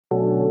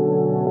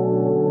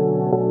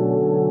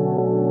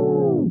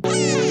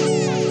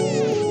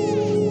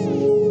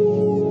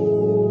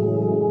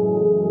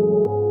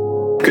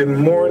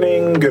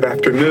morning, good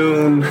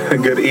afternoon,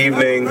 and good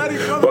evening.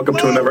 Welcome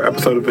to another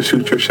episode of the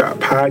Shoot Your Shot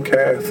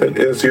podcast. It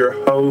is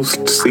your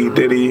host, C.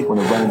 Diddy,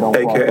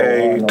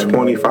 a.k.a.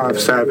 25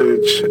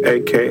 Savage,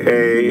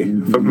 a.k.a.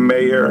 the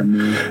Mayor,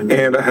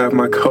 and I have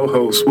my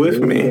co-host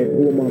with me.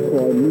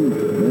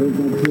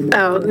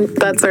 Oh,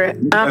 that's right.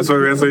 That's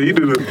you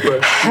do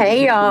this.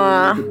 Hey,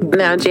 y'all.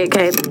 No,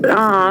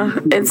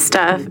 JK. It's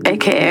Steph,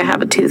 a.k.a. I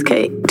have a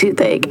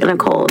toothache and a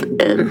cold,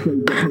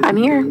 and I'm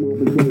here.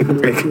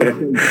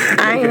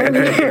 I am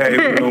here. Hey,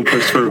 we're going to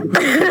push through.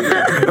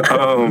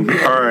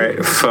 All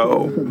right,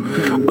 so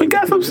we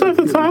got some stuff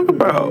to talk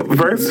about.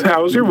 First,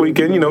 how was your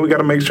weekend? We got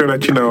to make sure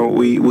that,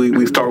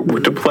 we start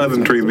with the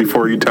pleasantries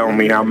before you tell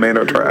me how men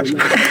are trash.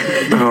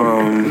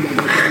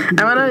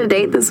 I went on a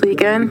date this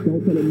weekend.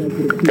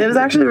 It was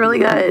actually really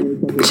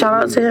good. Shout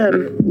out to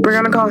him. We're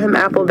going to call him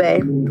Apple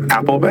Bay.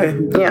 Apple Bay?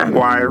 Yeah.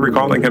 Why are we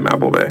calling him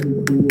Apple Bay?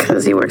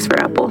 Because he works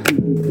for Apple.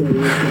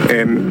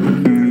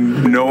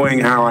 And knowing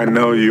how I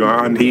know you,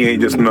 he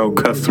ain't just no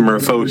customer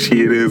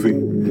associate, is he?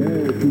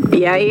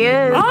 Yeah, he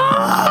is.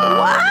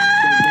 Oh!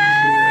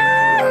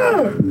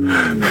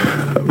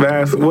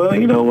 Well,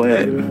 you know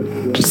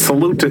what? Just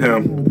salute to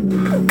him.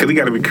 Because he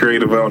got to be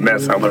creative on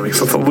that salary.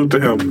 So salute to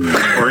him.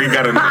 Or you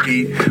got to not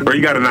eat. Or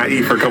you got to not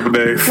eat for a couple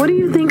days. What do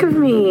you think of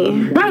me?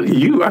 Not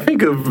you. I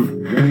think of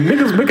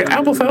niggas making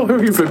apple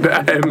salaries and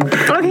that.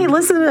 Okay,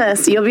 listen to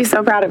this. You'll be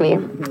so proud of me.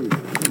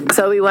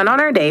 So we went on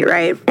our date,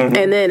 right? Mm-hmm.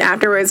 And then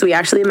afterwards, we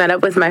actually met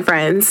up with my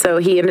friends. So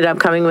he ended up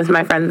coming with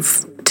my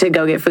friends to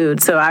go get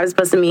food. So I was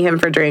supposed to meet him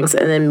for drinks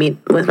and then meet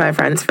with my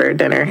friends for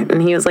dinner.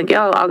 And he was like,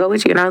 yo, I'll go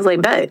with you. And I was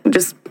like, bet.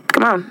 Just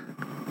come on.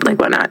 Like,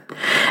 why not?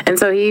 And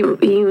so we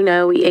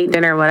ate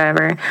dinner,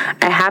 whatever.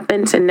 I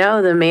happened to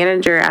know the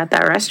manager at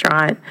that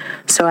restaurant.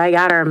 So I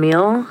got our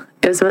meal.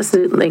 It was supposed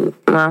to, we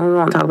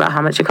won't talk about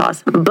how much it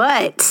cost.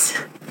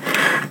 But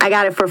I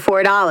got it for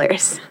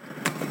 $4.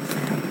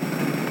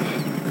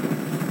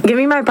 Give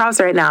me my props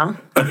right now.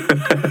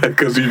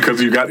 Because of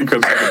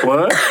the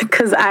plug?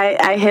 Because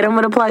I hit him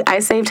with a plug.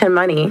 I saved him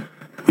money.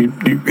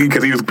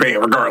 Because he was paying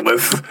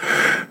regardless.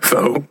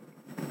 So,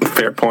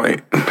 fair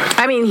point.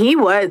 I mean, he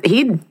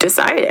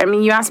decided. I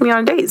mean, you asked me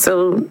on a date,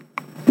 so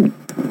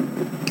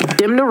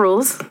dim the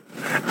rules.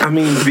 I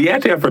mean, he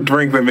actually have for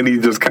drinks, and then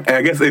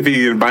I guess if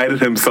he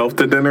invited himself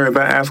to dinner, is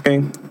that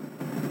asking?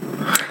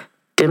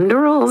 Dim the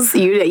rules.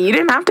 You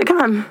didn't have to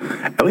come.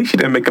 At least you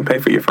didn't make him pay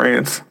for your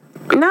friends.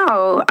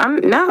 No,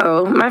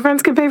 my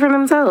friends could pay for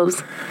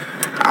themselves.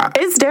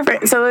 It's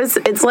different. So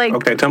it's like,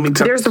 okay, tell me.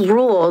 There's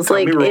rules.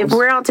 Like, if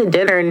we're out to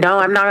dinner, no,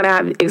 I'm not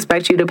going to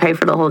expect you to pay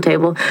for the whole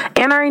table.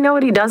 And I already know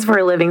what he does for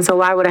a living, so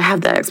why would I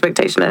have that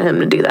expectation of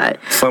him to do that?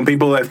 Some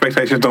people's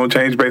expectations don't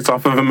change based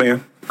off of a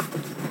man.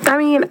 I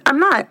mean, I'm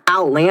not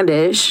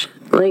outlandish.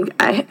 Like,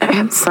 I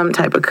have some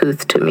type of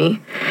couth to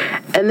me.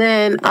 And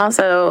then,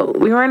 also,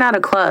 we weren't at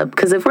a club.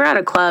 Because if we're at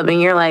a club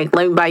and you're like,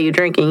 let me buy you a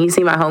drink, and you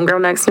see my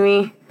homegirl next to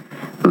me,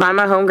 buy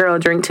my homegirl a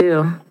drink,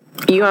 too.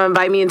 You want to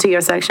invite me into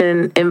your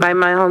section, invite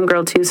my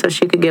homegirl, too, so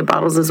she could get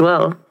bottles as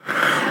well.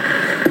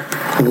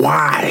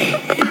 Why?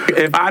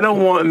 If I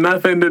don't want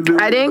nothing to do...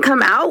 I didn't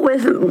come out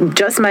with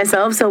just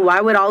myself, so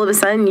why would all of a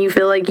sudden you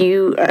feel like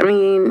you... I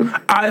mean...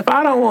 If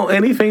I don't want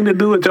anything to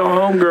do with your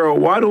homegirl,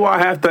 why do I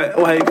have to,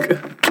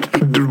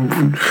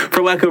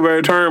 for lack of a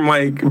better term,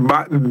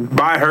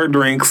 buy her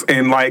drinks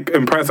and,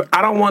 impress her?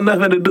 I don't want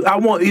nothing to do... I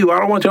want you. I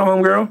don't want your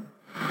homegirl.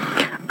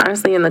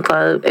 Honestly, in the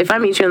club, if I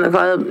meet you in the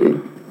club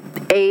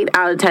 8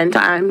 out of 10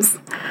 times,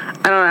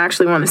 I don't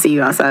actually want to see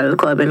you outside of the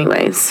club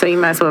anyway. So you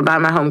might as well buy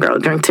my homegirl a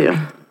drink too.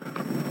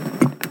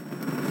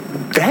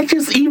 That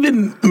just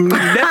even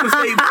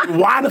necessitates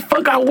why the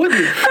fuck I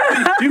wouldn't.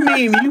 You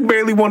mean you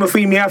barely want to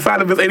see me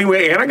outside of this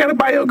anyway, and I gotta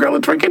buy your girl a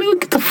drink anyway?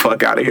 Get the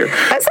fuck out of here.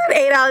 I said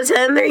 8 out of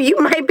 10 there. You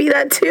might be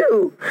that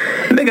too.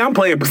 Nigga, I'm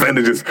playing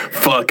percentages.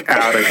 Fuck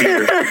out of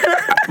here.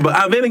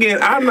 But then again,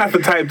 I'm not the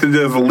type to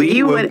just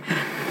leave.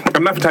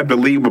 I'm not the type to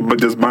leave but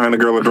just buying a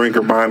girl a drink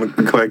or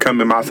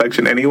come in my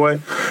section anyway.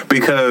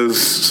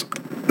 Because,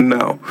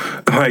 no.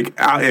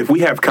 If we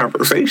have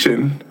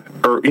conversation,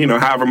 or,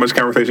 however much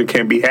conversation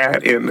can be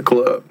had in the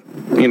club,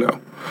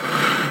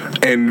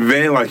 and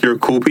then, you're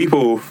cool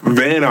people,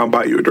 then I'll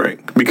buy you a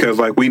drink. Because,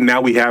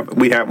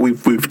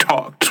 we've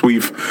talked.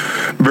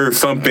 There's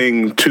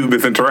something to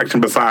this interaction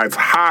besides,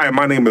 hi,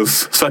 my name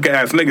is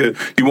sucker-ass nigga.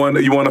 You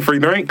want a free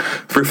drink?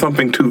 There's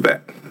something to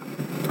that.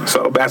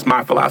 So that's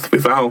my philosophy.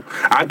 So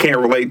I can't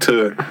relate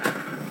to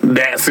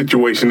that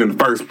situation in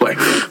the first place.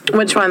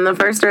 Which one, the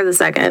first or the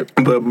second?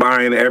 But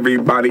buying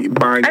everybody.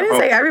 I didn't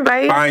say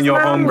everybody. Buying your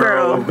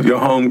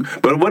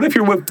homegirl. But what if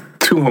you're with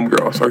 2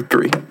 homegirls or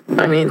 3?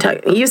 I mean,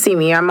 you see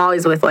me. I'm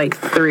always with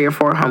 3 or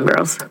 4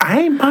 homegirls. I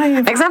ain't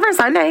buying. Except for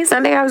Sunday.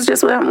 Sunday I was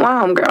just with one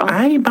homegirl.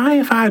 I ain't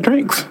buying 5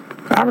 drinks.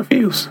 I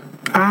refuse.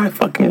 I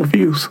fucking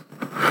refuse.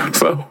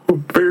 So,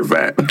 there's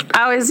that.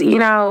 I always,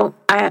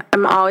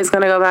 I'm always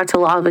going to go back to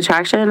law of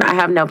attraction. I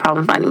have no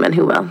problem finding men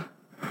who will.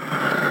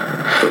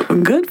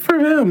 Good for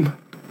them.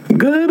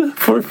 Good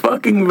for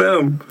fucking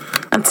them.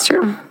 That's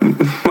true.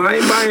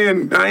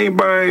 I ain't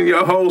buying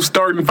your whole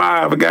starting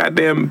five a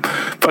goddamn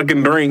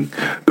fucking drink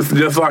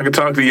just so I can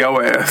talk to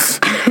your ass.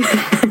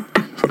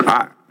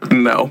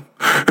 No.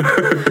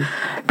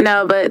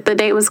 No, but the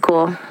date was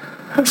cool.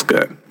 That's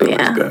good. Yeah.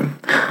 That's good.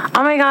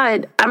 Oh my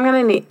God,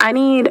 I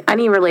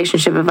need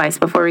relationship advice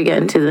before we get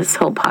into this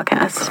whole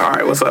podcast. All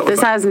right, what's up?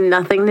 This has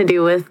nothing to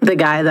do with the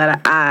guy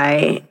that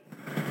I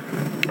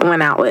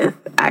went out with.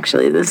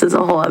 Actually, this is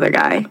a whole other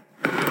guy.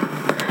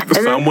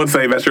 Some would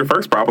say that's your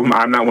first problem.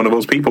 I'm not one of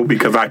those people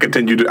because I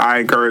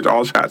encourage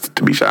all shots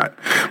to be shot.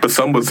 But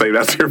some would say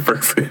that's your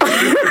first.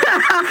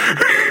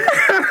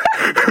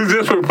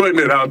 Just for putting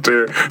it out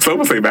there. Some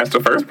would say that's the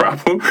first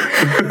problem.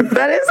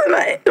 That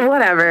isn't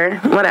whatever.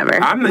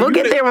 We'll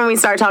get there when we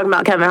start talking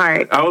about Kevin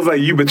Hart. I was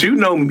like, but you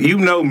know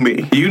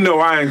me. You know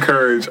I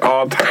encourage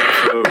all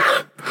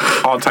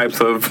types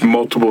of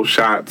multiple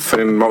shots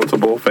and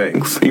multiple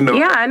things. You know.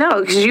 Yeah, I know,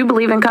 because you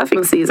believe in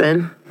cuffing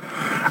season.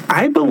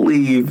 I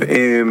believe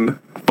in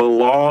the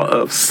law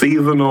of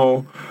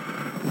seasonal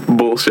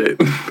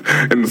bullshit.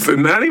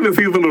 And not even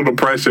seasonal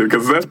depression,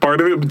 because that's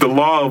part of it, but the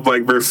law of,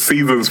 like, there's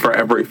seasons for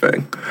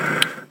everything.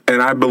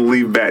 And I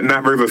believe that.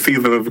 Not there's a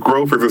season of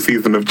growth, there's a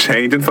season of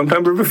change, and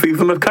sometimes there's a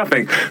season of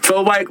cuffing.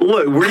 So, like,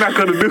 look, we're not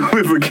going to do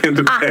this again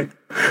today.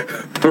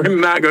 We're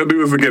not going to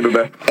do this again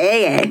today.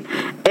 Hey.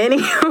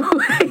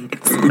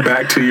 Anyways.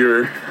 Back to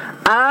your...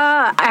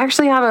 I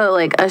actually have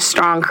a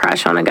strong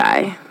crush on a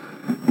guy.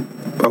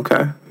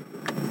 Okay.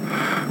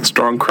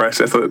 Strong crush.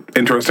 That's an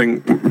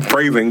interesting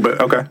phrasing,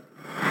 but okay.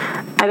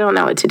 I don't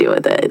know what to do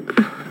with it.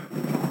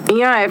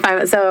 You know,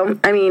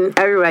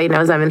 everybody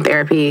knows I'm in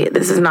therapy.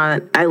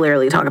 I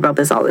literally talk about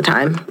this all the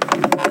time.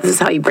 This is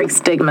how you break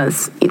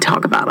stigmas. You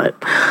talk about it.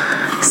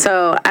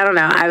 So, I don't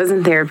know. I was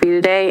in therapy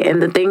today,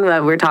 and the thing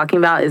that we're talking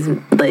about is,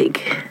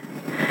 like,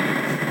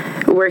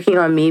 working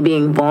on me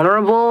being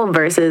vulnerable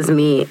versus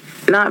me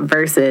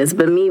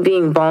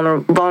being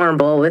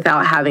vulnerable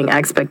without having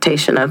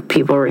expectation of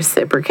people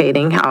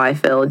reciprocating how I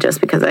feel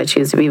just because I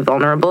choose to be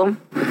vulnerable.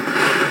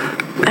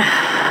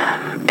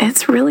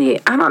 It's really,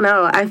 I don't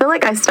know. I feel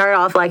like I start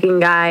off liking a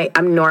guy,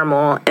 I'm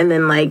normal, and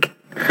then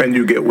Then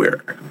you get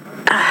weird.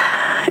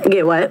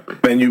 Get what?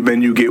 Then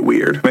you get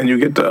weird. Then you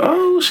get the,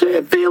 oh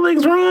shit,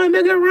 feelings, run,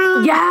 nigga,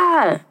 run.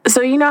 Yeah.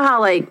 So you know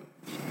how, I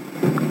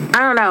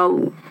don't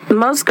know,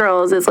 most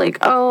girls, it's like,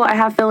 oh, I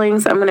have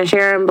feelings, I'm going to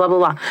share them, blah, blah,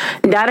 blah.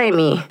 That ain't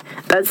me.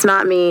 That's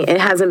not me. It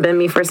hasn't been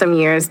me for some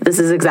years. This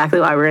is exactly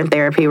why we're in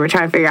therapy. We're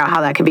trying to figure out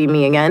how that could be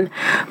me again.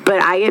 But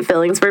I get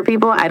feelings for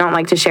people. I don't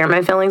like to share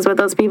my feelings with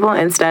those people.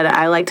 Instead,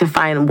 I like to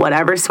find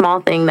whatever small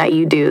thing that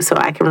you do so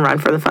I can run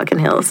for the fucking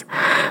hills.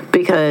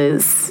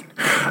 Because...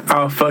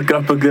 I'll fuck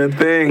up a good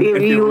thing.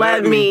 If you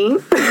let me.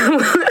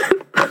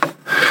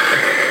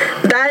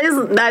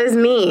 That is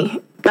me.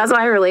 That's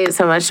why I related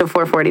so much to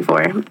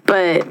 444.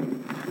 But...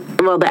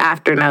 well, the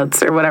after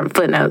notes or whatever,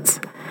 footnotes.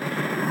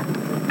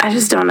 I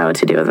just don't know what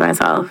to do with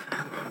myself.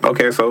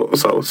 Okay, so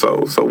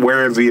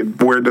where does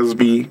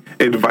the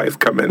advice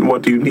come in?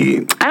 What do you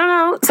need? I don't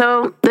know.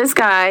 So this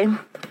guy,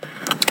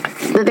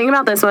 the thing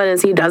about this one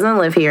is he doesn't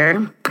live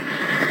here,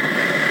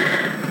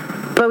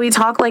 but we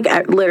talk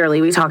literally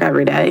we talk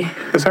every day.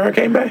 It's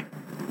Hurricane Bay?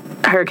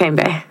 Hurricane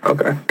Bay.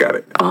 Okay, got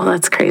it. Oh,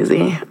 that's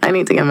crazy. I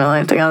need to get my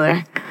life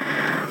together.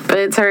 But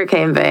it's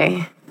Hurricane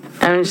Bay.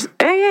 I'm just,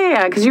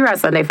 yeah, because you were at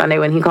Sunday Funday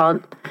when he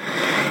called.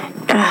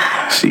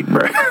 Shit,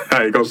 bro.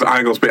 I ain't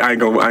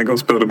gonna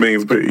spill the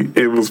beans, but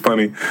it was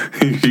funny.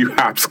 You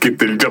hop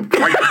skipped and jumped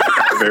right the fuck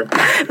out of there.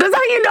 That's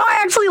how you know I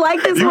actually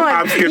like this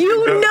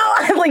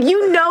one.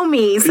 You know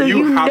me, so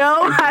you know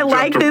I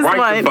like this one.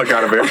 Right the fuck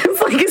out of there.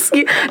 It's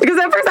because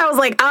at first I was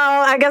like,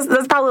 oh, I guess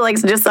that's probably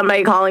just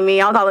somebody calling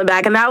me. I'll call them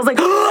back, and then I was like,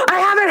 oh, I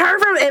haven't heard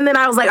from. And then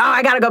I was like, oh,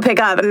 I gotta go pick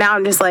up. And now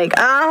I'm just like,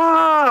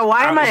 oh,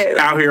 why am I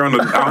out here on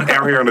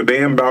the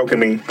damn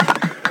balcony?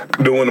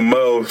 Doing the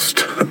most,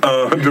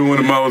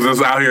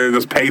 just out here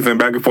just pacing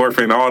back and forth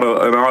and all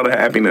the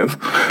happiness.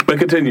 But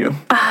continue.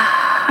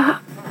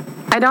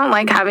 I don't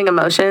like having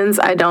emotions.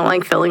 I don't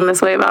like feeling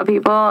this way about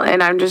people,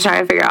 and I'm just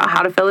trying to figure out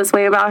how to feel this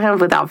way about him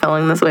without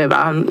feeling this way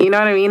about him. You know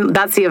what I mean?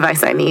 That's the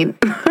advice I need.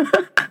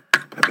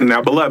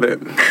 Now,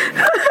 beloved,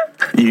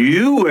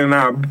 you and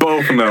I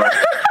both know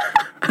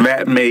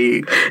that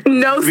made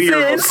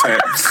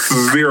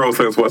zero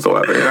sense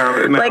whatsoever.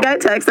 Now, I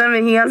text him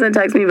and he hasn't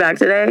texted me back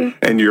today.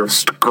 And you're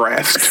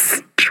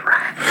stressed.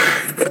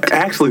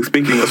 Actually,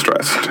 speaking of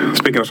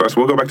stress,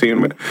 we'll go back to you in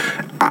a minute.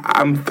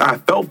 I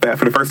felt that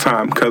for the first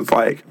time because,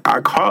 I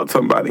called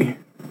somebody,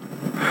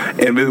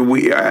 and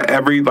we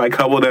every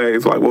couple of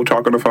days, we'll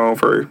talk on the phone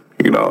for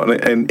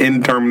an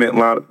indeterminate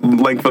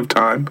length of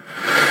time,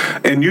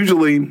 and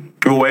usually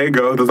the way it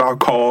goes is I'll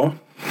call.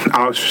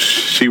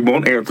 She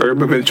won't answer,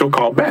 but then she'll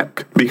call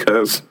back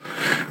because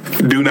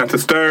do not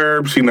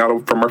disturb. She's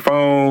not from her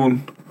phone,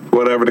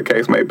 whatever the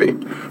case may be,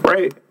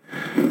 right?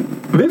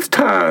 This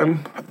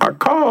time I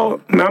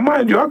called. Now,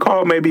 mind you, I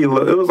called maybe it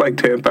was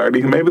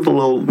 10:30. Maybe it's a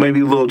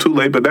little too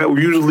late, but that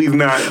usually is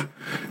not.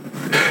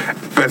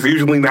 That's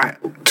usually not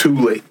too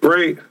late,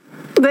 right?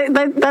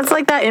 That's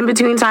that in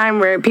between time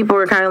where people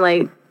were kind of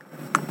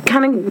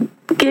kind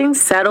of getting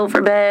settled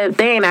for bed.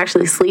 They ain't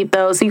actually sleep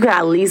though, so you could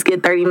at least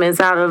get 30 minutes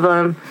out of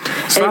them.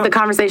 And if the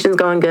conversation's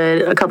going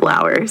good, a couple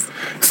hours.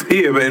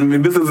 Yeah, but I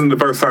mean, this isn't the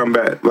first time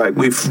that like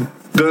we've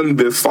done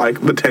this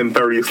like the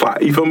 10:30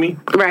 slot. You feel me?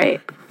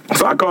 Right.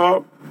 So I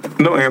called,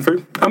 no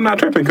answer. I'm not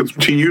tripping because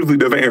she usually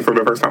doesn't answer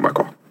the first time I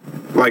call.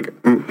 Like,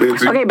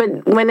 okay,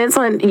 but when it's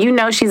on, you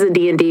know she's a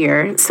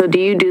D&D-er, so do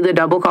you do the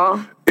double call?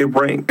 It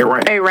rang. It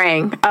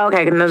rang. Oh,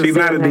 okay. She's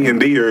not a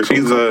D&D-er.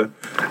 She's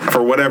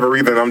for whatever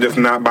reason, I'm just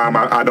not by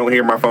I don't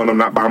hear my phone. I'm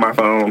not by my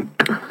phone.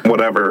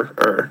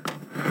 Whatever.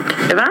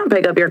 If I don't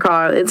pick up your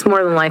call, it's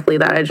more than likely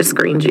that I just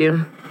screened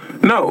you.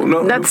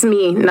 No. That's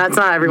me. That's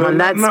not everyone.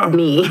 That's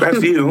me.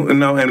 That's you.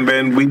 No, and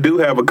then we do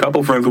have a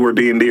couple friends who are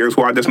D&Ders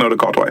who I just know to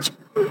call twice.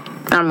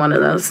 I'm one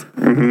of those.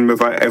 Mm-hmm.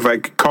 It's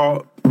like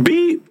call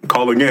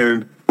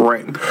again,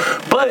 ring.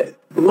 But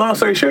long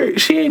story short,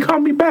 she ain't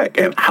called me back,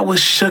 and I was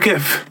shook.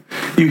 If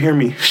you hear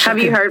me, have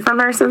you heard from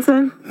her since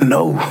then?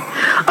 No.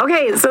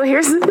 Okay, so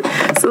here's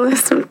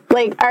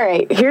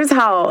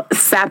how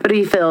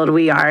sappy filled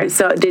we are.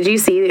 So did you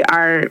see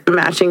our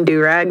matching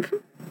do-rag?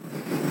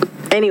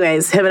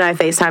 Anyways, him and I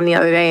FaceTimed the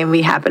other day, and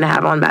we happen to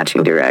have on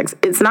matching do-rags.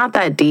 It's not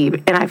that deep,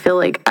 and I feel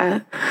like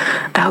I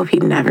hope he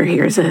never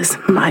hears this.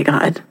 My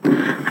God,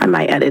 I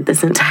might edit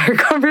this entire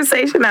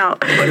conversation out.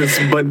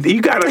 But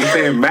you gotta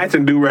understand,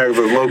 matching do-rags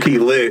is low-key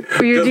lit.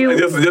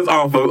 Just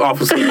off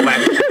of some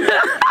black.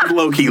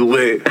 Low-key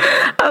lit.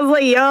 I was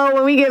like, yo,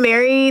 when we get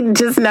married,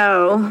 just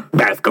know.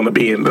 That's gonna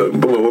be in the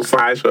little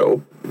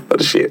slideshow of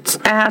the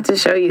shits. I have to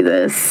show you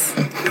this.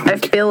 I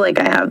feel like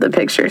I have the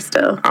picture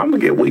still. I'm gonna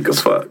get weak as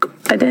fuck.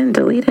 I didn't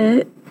delete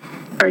it.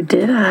 Or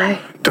did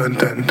I? Dun,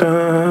 dun,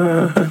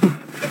 dun.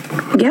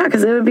 Yeah,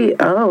 because it would be...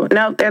 Oh,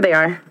 no, there they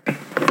are.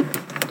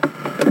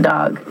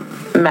 Dog.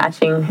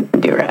 Matching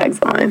do-rags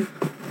on.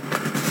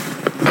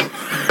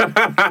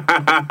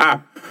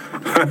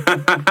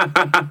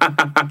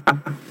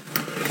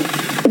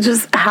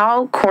 Just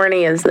how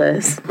corny is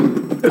this?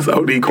 It's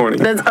OD corny.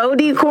 That's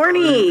OD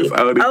corny. It's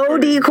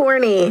OD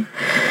corny.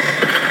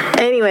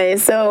 Anyway,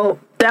 so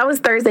that was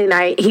Thursday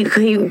night. He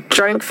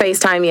drunk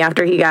FaceTime me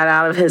after he got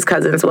out of his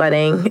cousin's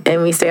wedding,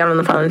 and we stayed on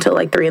the phone until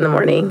like 3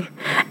 a.m.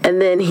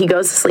 And then he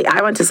goes to sleep.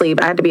 I went to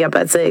sleep. I had to be up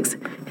at 6.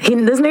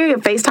 This nigga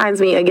FaceTimes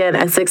me again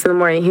at 6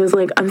 a.m. He was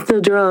like, I'm still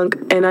drunk,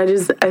 and I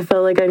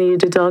felt like I needed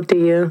to talk to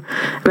you.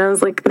 And I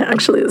was like,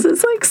 actually, this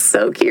is like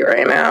so cute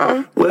right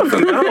now.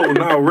 Listen,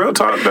 no, real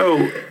talk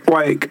though.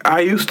 Like,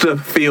 I used to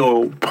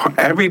feel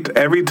every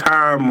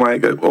time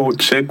like an old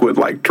chick would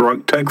like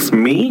drunk text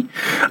me,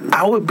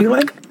 I would be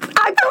like,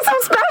 I feel so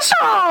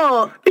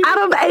special.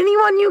 Out of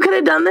anyone you could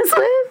have done this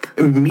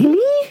with?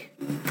 Me?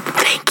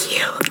 Thank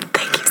you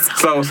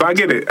so So I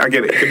get it. I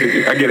get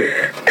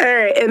it. All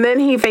right, and then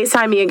he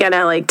FaceTimed me again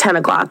at like 10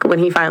 o'clock when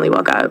he finally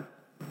woke up.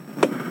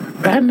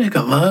 That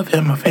nigga love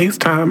him a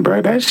FaceTime,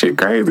 bro. That shit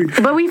crazy.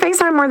 But we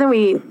FaceTime more than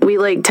we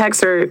like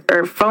text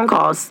or phone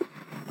calls.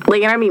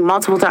 Like, and I mean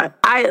multiple times.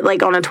 I,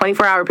 like, on a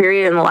 24-hour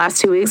period in the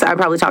last 2 weeks, I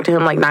probably talked to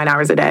him like 9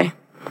 hours a day.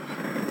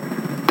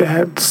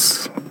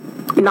 That's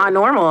not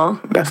normal.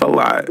 That's a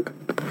lot. Isn't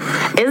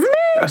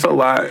it? That's a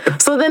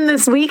lot. So then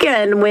this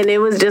weekend, when it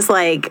was just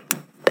like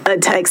a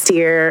text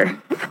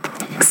here,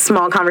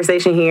 small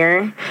conversation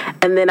here,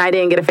 and then I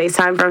didn't get a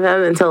FaceTime from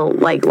him until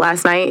like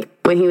last night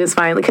when he was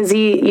finally, because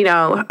he,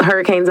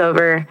 hurricane's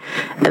over,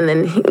 and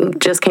then he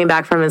just came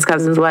back from his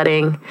cousin's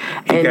wedding,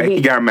 and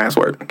he got mass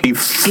work.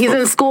 He's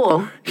in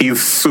school.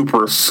 He's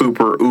super,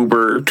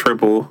 uber,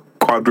 triple,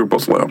 quadruple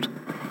slammed.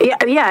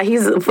 Yeah, he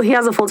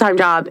has a full-time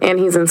job, and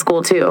he's in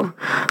school too.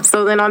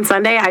 So then on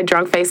Sunday, I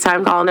drunk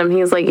FaceTime called him. He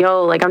was like,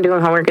 "Yo, like I'm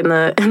doing homework in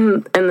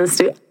the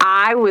studio."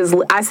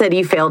 I said,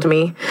 "You failed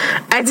me."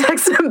 I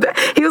texted him.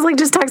 He was like,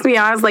 "Just text me."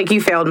 I was like,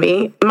 "You failed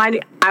me."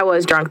 I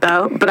was drunk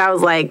though, but I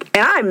was like,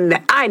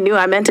 and I knew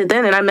I meant it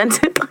then, and I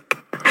meant it. Like,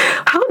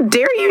 how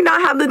dare you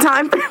not have the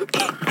time for me?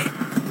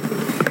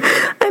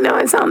 I know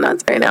I sound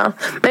nuts right now.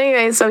 But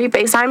anyway, so he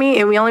FaceTimed me,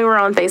 and we only were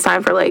on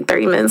FaceTime for like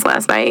 30 minutes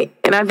last night,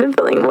 and I've been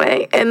feeling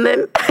away. And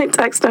then I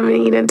texted him, and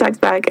he didn't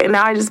text back, and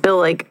now I just feel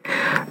like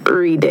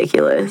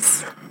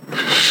ridiculous.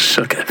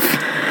 Shook it.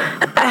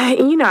 I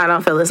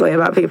don't feel this way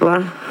about people.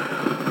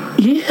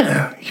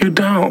 Yeah, you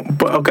don't.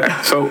 But okay,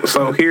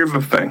 so here's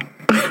the thing.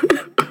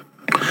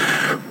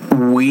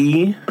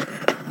 We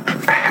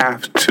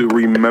have to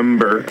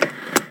remember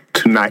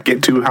to not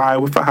get too high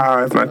with the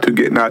highs, not to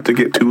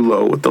get too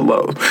low with the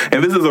lows.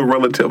 And this is a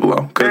relative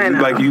low, because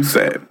like you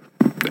said,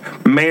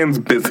 man's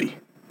busy.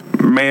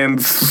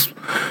 Man's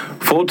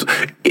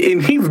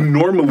and he's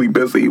normally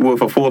busy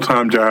with a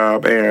full-time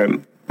job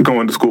and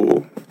going to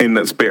school in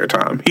that spare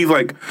time. He's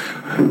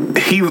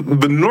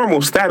the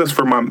normal status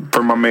for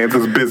my man's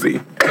is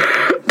busy.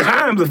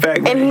 Times the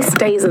fact, and he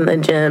stays in the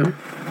gym.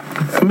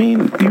 I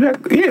mean,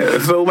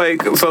 so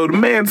the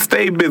man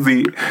stayed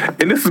busy,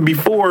 and this is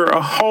before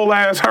a whole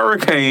ass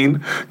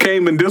hurricane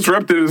came and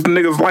disrupted this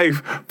nigga's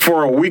life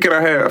for a week and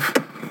a half.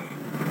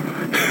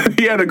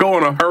 He had to go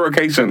on a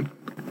hurricane.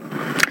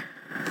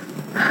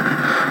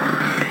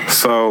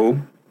 So,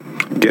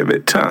 give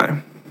it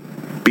time.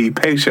 Be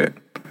patient.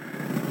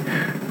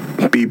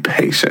 Be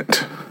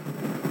patient.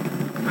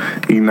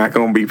 You're not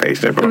gonna be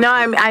patient. Bro. No,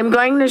 I'm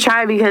going to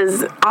try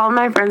because all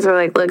my friends are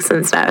like,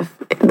 listen, Steph,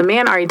 the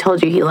man already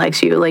told you he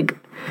likes you. Like,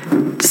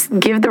 just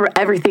give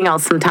everything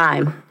else some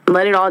time.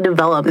 Let it all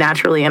develop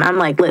naturally. And I'm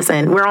like,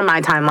 listen, we're on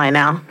my timeline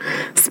now.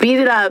 Speed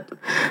it up.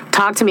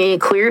 Talk to me.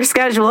 Clear your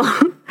schedule.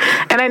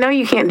 And I know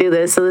you can't do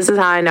this, so this is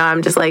how I know.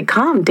 I'm just like,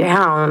 calm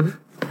down.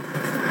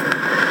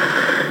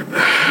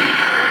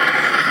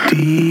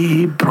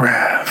 Deep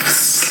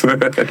breaths.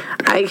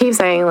 I keep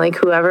saying, like,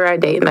 whoever I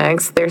date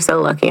next, they're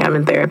so lucky I'm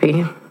in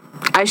therapy.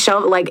 I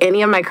shelve, like,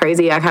 any of my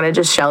crazy, I kind of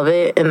just shelve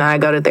it, and then I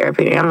go to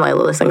therapy. I'm like,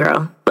 listen,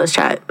 girl, let's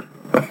chat.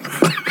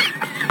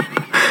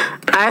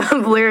 I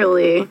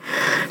literally,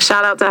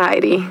 shout out to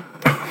Heidi.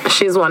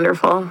 She's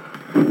wonderful.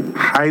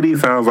 Heidi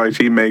sounds like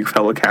she makes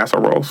hella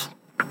casseroles.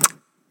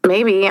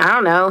 Maybe, I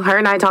don't know. Her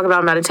and I talk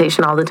about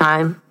meditation all the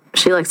time.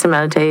 She likes to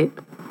meditate.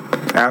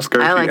 Ask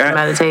her. I like to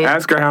meditate.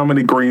 Ask her how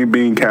many green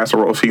bean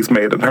casseroles she's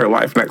made in her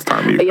life next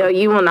time you. Yo,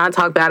 you will not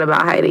talk bad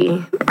about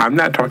Heidi. I'm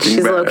not talking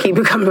She's bad. low-key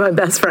becoming my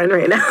best friend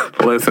right now.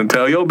 Listen,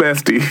 tell your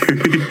bestie.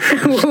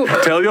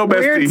 Tell your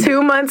bestie. We're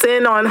 2 months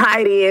in on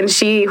Heidi, and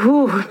she,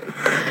 whew.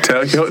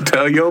 Tell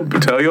your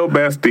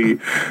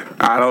bestie.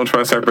 I don't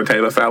trust her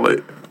potato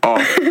salad.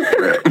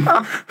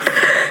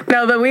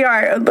 No, but we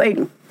are, like,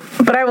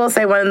 but I will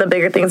say one of the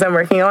bigger things I'm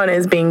working on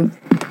is being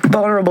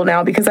vulnerable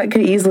now, because I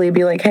could easily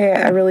be like, hey,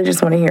 I really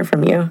just want to hear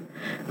from you.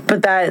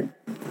 But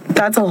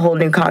that's a whole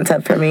new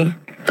concept for me.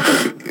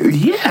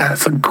 Yeah,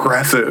 it's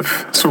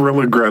aggressive. It's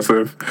real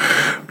aggressive.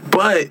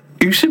 But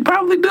you should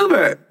probably do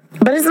that.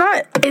 But it's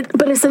not.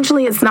 But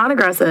essentially, it's not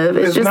aggressive.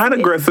 It's just not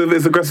aggressive.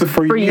 It's aggressive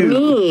for you.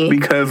 Me.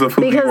 Because of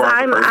who you are.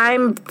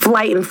 I'm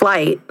flight and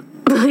flight.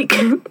 Like,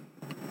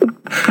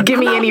 give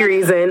me any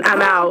reason,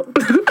 I'm out.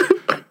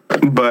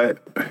 But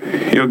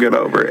you'll get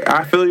over it.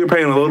 I feel your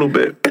pain a little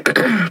bit.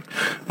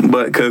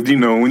 But because, you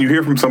know, when you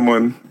hear from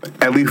someone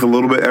at least a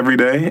little bit every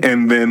day,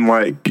 and then,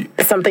 like...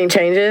 something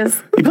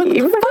changes. You're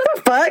like, what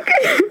the fuck?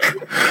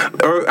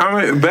 Or,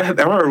 I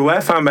remember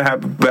last time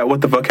that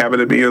what the fuck happened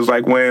to me was,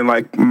 like, when,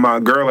 like, my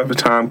girl at the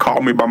time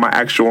called me by my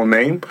actual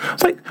name. I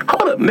was like,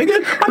 hold up,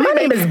 nigga. My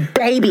name is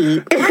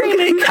Baby. My name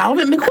ain't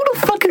Calvin. Nigga, who the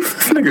fuck is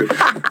this nigga?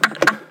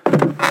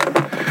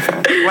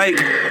 Like,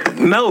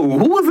 no,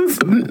 who was this?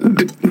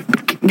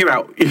 Get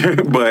out.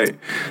 But,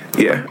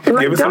 yeah.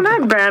 Like, don't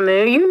act brand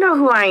new. You know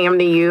who I am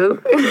to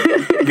you.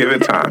 Give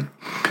it time.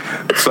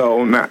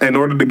 So, now, in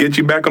order to get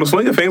you back on the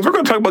swing of things, we're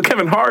going to talk about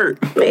Kevin Hart.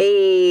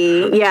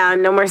 Hey, yeah,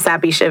 no more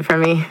sappy shit for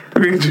me.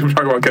 We're going to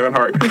talk about Kevin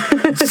Hart.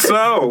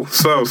 So,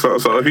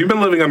 if you've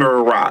been living under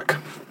a rock,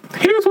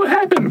 here's what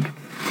happened.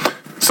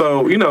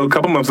 So, you know, a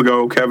couple months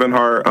ago, Kevin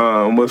Hart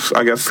was,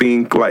 I guess,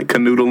 seen, like,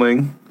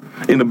 canoodling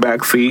in the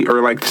backseat, or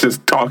like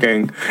just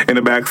talking in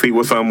the backseat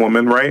with some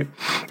woman, right?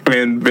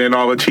 And then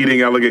all the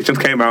cheating allegations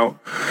came out.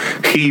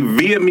 He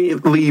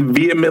vehemently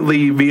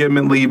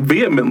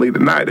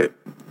denied it.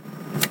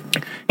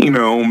 You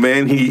know,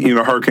 man,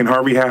 Hurricane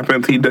Harvey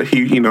happens. He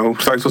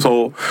starts this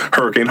whole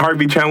Hurricane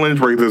Harvey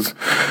challenge, raises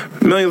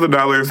millions of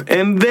dollars,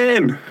 and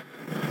then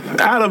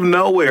out of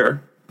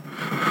nowhere,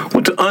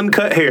 with the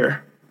uncut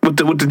hair, with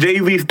the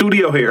Jay-Z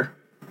studio hair,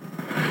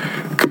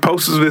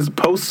 posts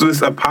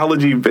this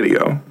apology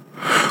video.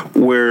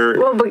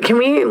 Well, but can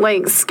we,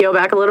 like, scale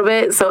back a little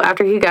bit? So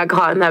after he got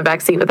caught in that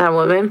backseat with that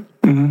woman,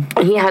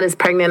 he had his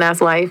pregnant ass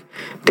wife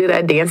do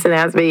that dancing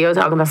ass video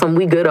talking about something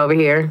we good over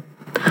here.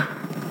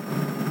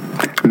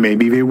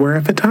 Maybe they were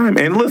at the time.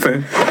 And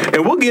listen,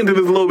 and we'll get into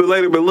this a little bit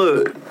later, but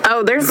look.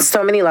 Oh, there's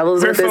so many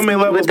levels with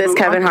this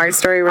Kevin Hart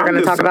story we're going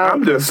to talk about.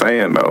 I'm just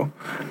saying, though,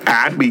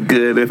 I'd be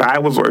good if I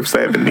was worth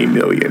 $70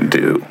 million,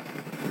 too.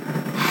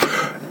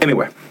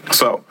 Anyway,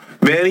 so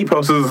then he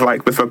posts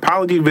like this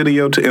apology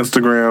video to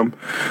Instagram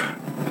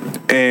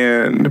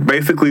and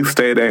basically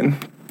stating,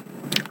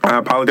 I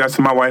apologize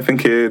to my wife and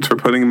kids for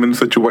putting them in the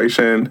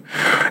situation.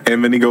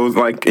 And then he goes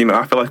like, you know,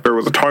 I feel like there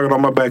was a target on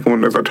my back. And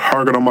when there's a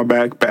target on my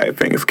back, bad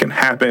things can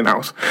happen.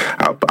 I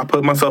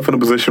put myself in a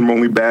position where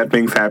only bad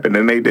things happen,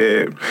 and they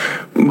did.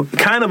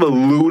 Kind of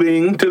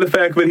alluding to the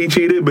fact that he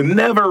cheated, but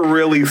never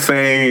really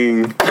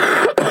saying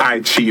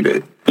I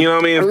cheated. You know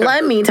what I mean?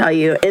 Let me tell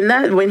you,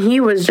 when he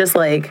was just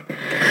like,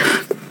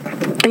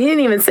 he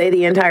didn't even say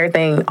the entire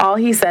thing. All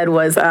he said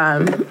was,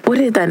 what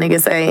did that nigga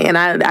say? And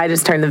I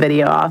just turned the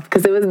video off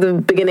because it was the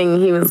beginning.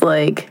 He was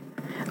like,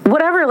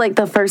 whatever, like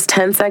the first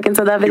 10 seconds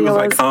of that video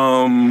was.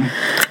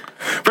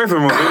 First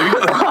of all,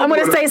 I'm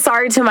going to say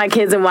sorry to my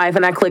kids and wife,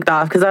 and I clicked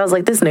off because I was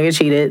like, this nigga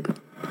cheated.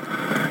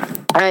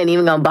 I ain't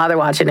even going to bother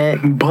watching it.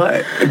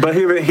 But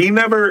he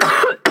never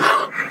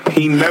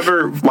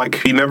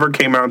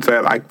came out and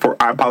said, I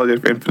apologize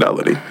for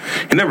infidelity.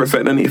 He never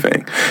said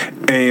anything.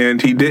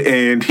 And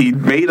he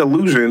made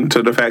allusion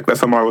to the fact that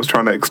somebody was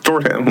trying to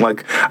extort him.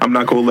 Like, I'm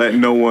not going to let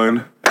no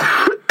one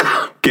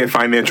get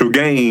financial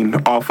gain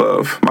off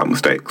of my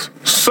mistakes.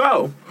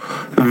 So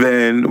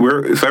then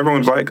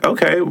everyone's like,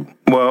 okay,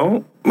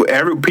 well,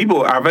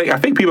 I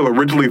think people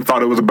originally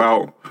thought it was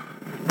about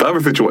the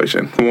other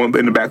situation, the one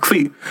in the back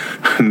seat.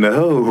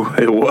 No,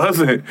 it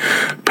wasn't.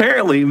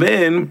 Apparently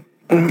then,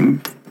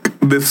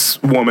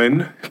 this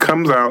woman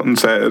comes out and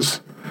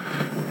says,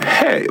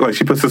 hey, like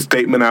she puts a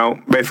statement out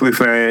basically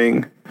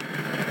saying,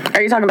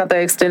 are you talking about the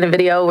extended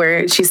video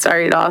where she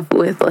started off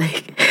with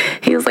like,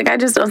 he was like, I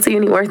just don't see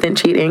any worth in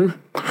cheating.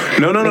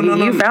 No.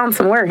 You found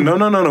some worth. No.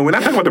 We're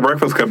not talking about the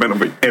Breakfast Club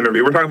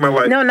interview. We're talking about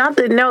like...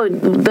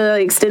 the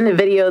extended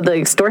video the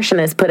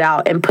extortionist put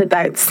out and put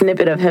that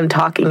snippet of him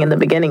talking in the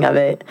beginning of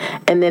it.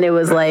 And then it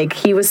was like,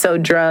 he was so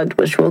drugged,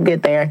 which we'll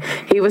get there.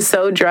 He was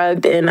so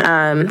drugged and...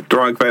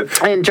 drunk,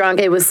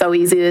 it was so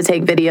easy to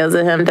take videos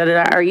of him.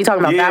 Are you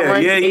talking about that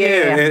one?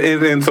 Yeah.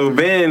 And so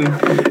then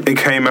it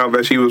came out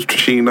that she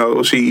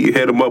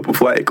hit him up with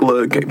like,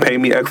 look, pay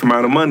me X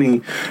amount of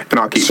money and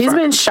I'll keep... She's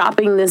been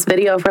shopping this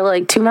video for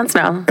like 2 months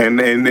now. And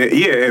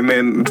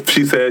then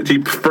she said,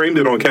 she framed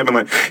it on Kevin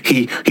like,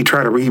 he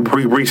tried to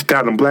reach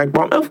out and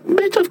blackball. Oh,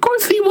 bitch, of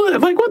course he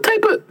would. Like, what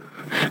type of...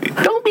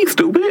 Don't be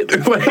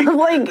stupid.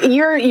 like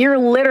you're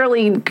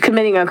literally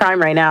committing a crime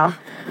right now.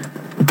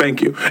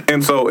 Thank you.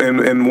 And so,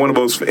 in one of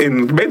those,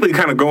 and basically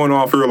kind of going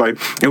off, we were like,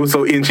 it was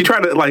so, and she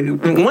tried to, like,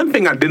 one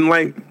thing I didn't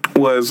like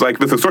was, like,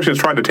 this extortionist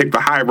tried to take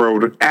the high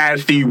road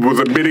as she was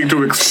admitting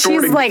to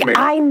extorting. She's like,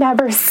 I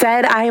never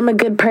said I am a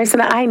good person.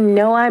 I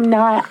know I'm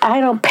not. I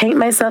don't paint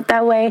myself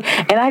that way.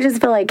 And I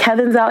just feel like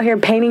Kevin's out here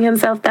painting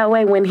himself that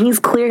way when he's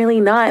clearly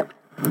not.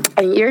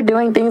 And you're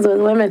doing things with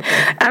women.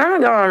 And I'm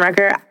gonna go on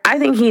record. I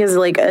think he is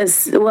like never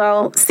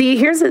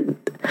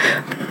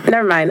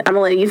mind. I'm gonna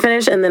let you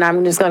finish, and then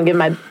I'm just gonna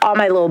give all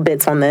my little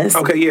bits on this.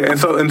 Okay, yeah. And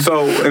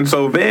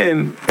so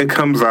then it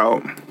comes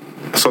out.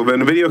 So then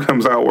the video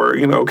comes out where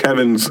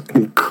Kevin's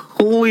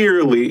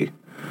clearly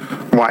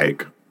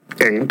like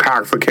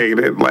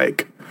intoxicated,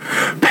 like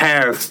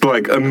past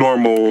like a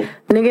normal.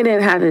 Nigga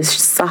didn't have his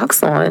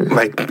socks on.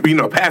 Like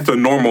past a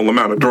normal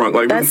amount of drunk.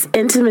 Like that's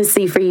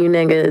intimacy for you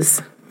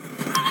niggas.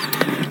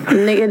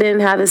 Nigga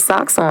didn't have his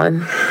socks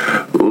on.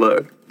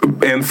 Look,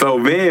 and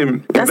so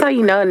then... That's how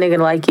you know a nigga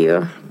like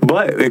you.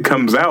 But it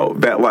comes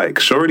out that, like,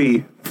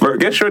 Shorty asked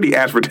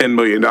for $10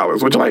 million,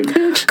 which, like,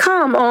 bitch...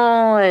 Come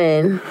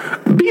on.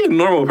 Be a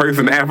normal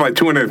person and ask for, like,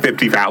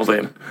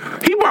 $250,000.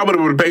 He probably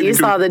would have paid you... You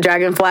saw the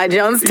Dragonfly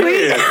Jones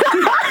tweet? Yeah.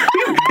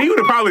 He would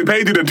have probably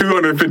paid you the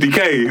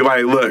 $250K.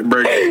 Like, look,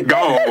 bro,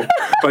 gone.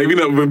 Like,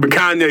 with the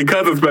Kanye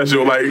cousin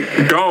special, like,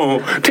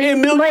 gone.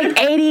 $10 million. Like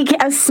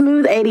 $80K, a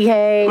smooth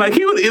 $80K. Like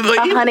he was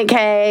like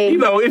 $100K.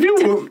 If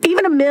you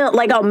even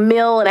 $1.5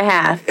 million.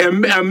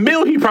 A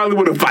mil, he probably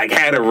would have like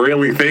had to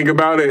really think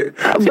about it.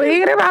 But he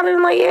would have probably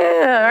been like,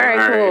 yeah, all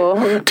right, cool.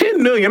 $10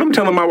 million. I'm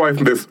telling my wife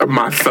this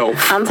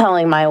myself. I'm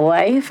telling my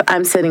wife.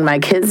 I'm sitting my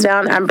kids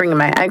down. I'm bringing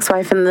my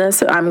ex-wife in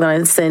this. I'm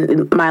going to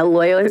send my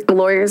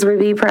lawyers would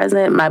be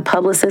present. My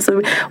publicist.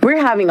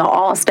 We're having an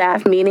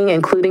all-staff meeting,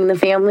 including the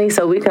family,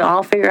 so we can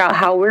all figure out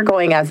how we're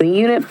going as a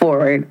unit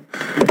forward.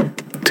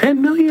 $10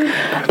 million?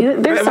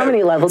 There's so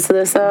many levels to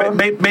this, though.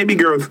 Baby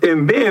girls.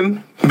 And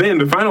then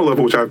the final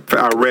level, which I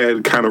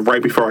read kind of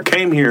right before I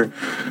came here,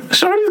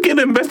 Shorty's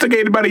getting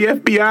investigated by the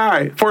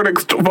FBI for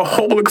the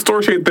whole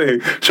extortion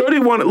thing. Shorty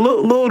wanted,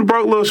 little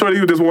broke little Shorty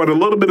who just wanted a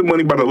little bit of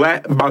money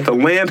about to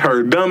land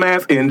her dumb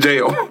ass in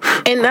jail.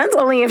 And that's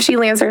only if she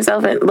lands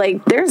herself in.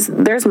 Like,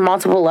 there's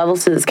multiple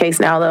levels to this case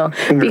now, though.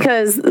 Mm-hmm.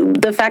 Because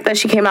the fact that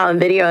she came out in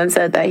video and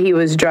said that he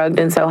was drugged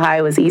and so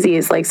high was easy,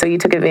 it's like, so you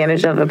took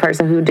advantage of a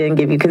person who didn't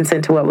give you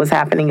consent to what was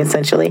happening,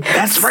 essentially.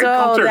 That's rape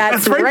culture.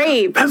 That's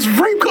rape. That's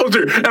rape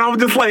culture. And I was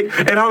just like,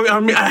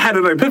 I had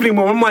an epiphany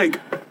moment. I'm like,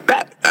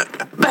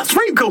 that's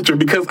rape culture,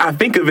 because I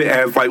think of it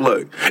as like,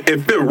 look,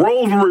 if the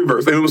roles were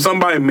reversed and it was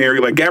somebody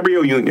married, like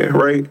Gabrielle Union,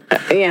 right?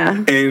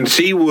 Yeah. And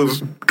she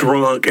was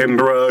drunk and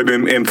drugged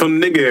and some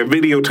nigga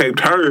videotaped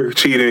her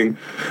cheating,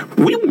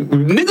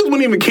 niggas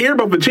wouldn't even care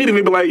about the cheating.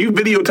 They'd be like, you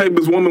videotaped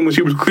this woman when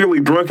she was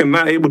clearly drunk and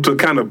not able to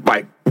kind of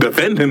like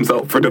defend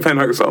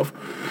herself.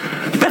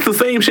 That's the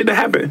same shit that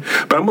happened.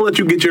 But I'm gonna let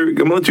you get your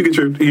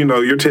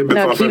your tidbits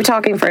off. No, keep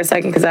talking for a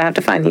second because I have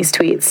to find these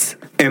tweets.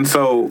 And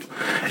so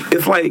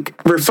it's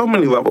like there's so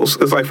many levels.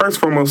 It's like, first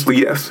and foremost,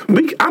 yes,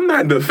 I'm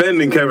not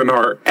defending Kevin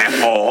Hart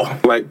at all.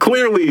 Like,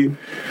 clearly,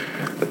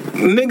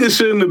 niggas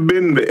shouldn't have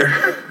been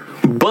there.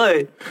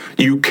 But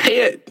you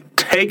can't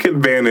take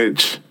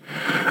advantage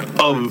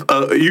of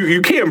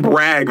you can't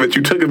brag that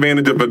you took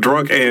advantage of a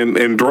drunk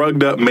and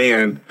drugged up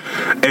man,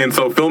 and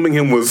so filming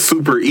him was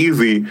super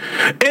easy,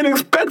 and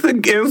expect to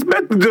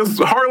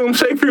just Harlem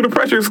Shake through the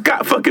pressure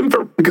scot fucking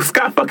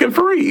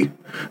free.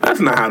 That's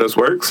not how this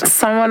works.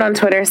 Someone on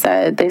Twitter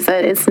said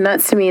it's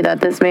nuts to me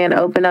that this man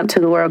opened up to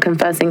the world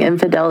confessing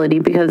infidelity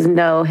because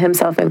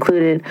himself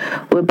included,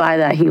 would buy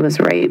that he was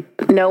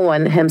raped. No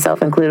one,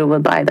 himself included,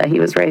 would buy that he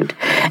was raped.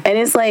 And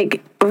it's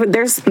like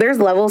there's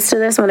levels to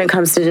this when it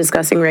comes to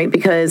discussing rape,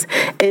 because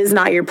it is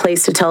not your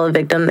place to tell a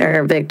victim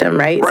they're a victim,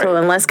 right? So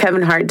unless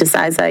Kevin Hart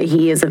decides that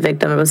he is a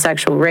victim of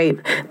sexual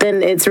rape,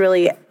 then it's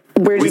really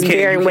we're just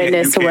bearing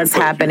witness to what's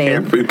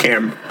happening. You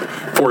can't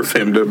force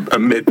him to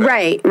admit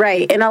that.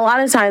 Right. And a lot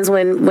of times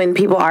when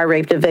people are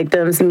raped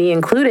victims, me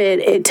included,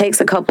 it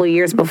takes a couple of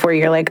years before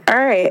you're like, all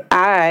right,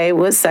 I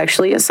was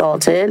sexually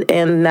assaulted,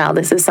 and now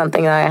this is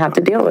something that I have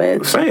to deal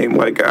with. Same.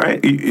 Like,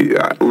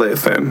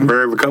 listen,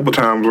 there's a couple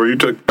times where you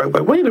took,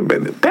 like, wait a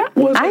minute, that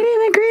wasn't... I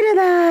didn't agree to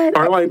that.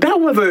 Or, like, that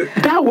wasn't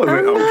okay.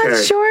 I'm not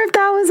sure if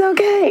that was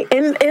okay.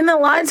 And a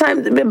lot of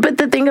times, but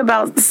the thing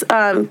about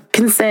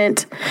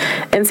consent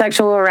and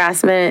sexual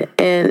harassment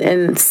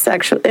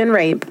and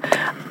rape,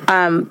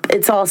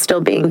 it's all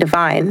still being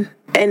defined.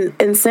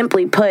 And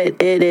simply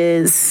put, it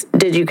is,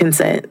 did you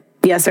consent?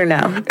 Yes or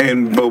no?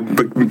 And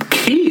the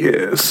key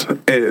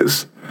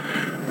is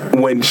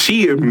when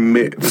she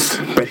admits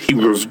that he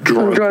was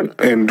drunk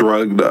and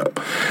drugged up.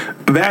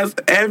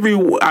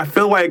 I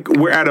feel like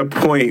we're at a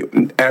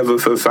point as a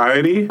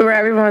society where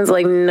everyone's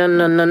like,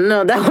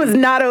 no, that was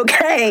not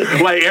okay.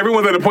 Like,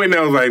 everyone's at a point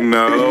now is like,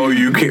 no,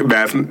 you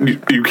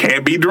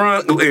can't be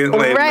drunk.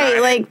 Right,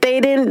 like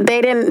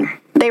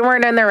they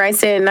weren't in their right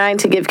state of mind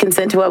to give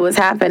consent to what was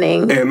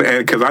happening. And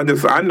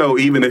because I know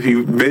even if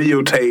you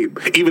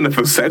videotape, even if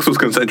the sex was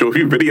consensual, if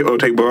you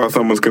videotape without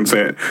someone's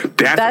consent,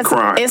 that's a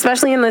crime.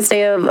 Especially in the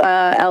state of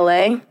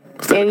L.A.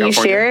 And you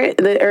share it,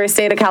 or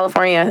state of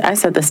California. I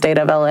said the state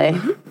of L.A.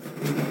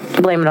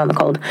 Blame it on the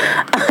cold.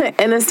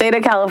 In the state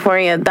of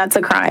California, that's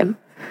a crime.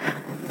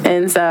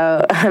 And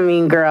so, I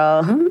mean,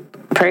 girl,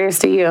 prayers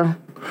to you.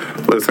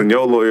 Listen,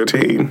 your lawyer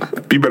team,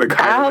 you better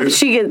call I hope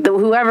she get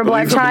whoever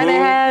Blac Chyna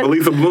had.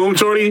 Elisa Bloom,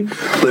 shorty.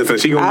 Listen,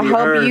 she gonna need her.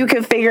 I hope you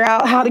can figure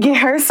out how to get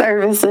her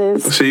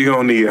services. She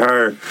gonna need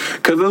her,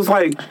 cause it's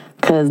like,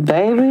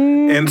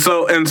 baby. And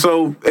so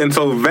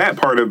that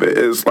part of it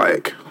is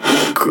like,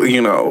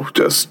 you know,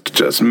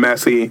 just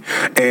messy,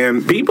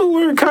 and people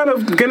were kind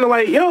of getting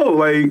like, yo,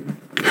 like,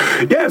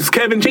 yes,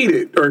 Kevin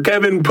cheated, or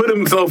Kevin put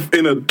himself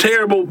in a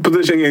terrible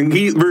position, and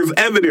there's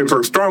evidence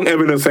or strong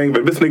evidence saying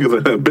that this nigga's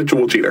a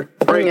habitual cheater,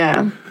 right?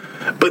 Yeah.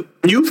 But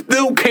you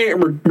still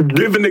can't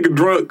give a nigga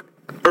drunk,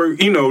 or,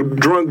 you know,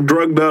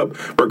 drugged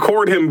up,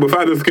 record him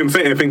without his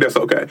consent and think that's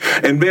okay.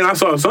 And then I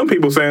saw some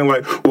people saying,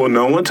 like, well,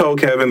 no one told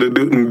Kevin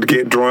to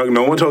get drunk.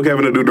 No one told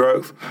Kevin to do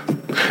drugs.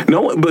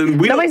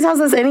 Nobody tells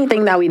us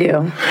anything that we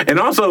do. And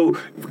also,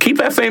 keep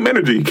that same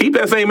energy. Keep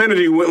that same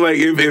energy when, like,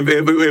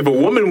 if a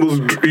woman was,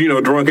 you know,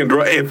 drunk and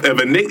drunk, if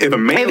a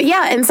man...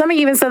 and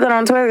somebody even said that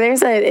on Twitter. They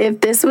said if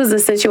this was a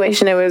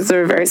situation, it was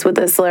reversed with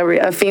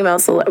a female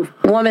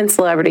woman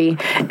celebrity,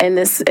 and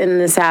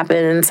this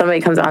happened, and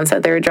somebody comes out and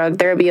said they were drugged,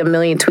 there would be a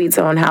million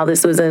tweets on how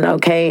this wasn't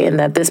okay and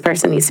that this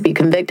person needs to be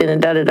convicted and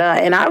da-da-da.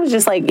 And I was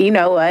just like, you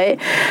know what?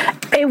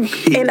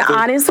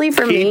 Honestly,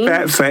 for me... Keep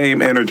that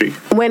same energy.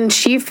 When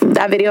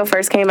that video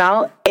first came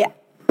out,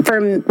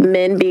 for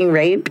men being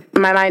raped,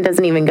 my mind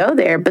doesn't even go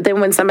there. But then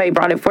when somebody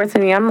brought it forth to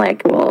me, I'm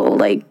like, well,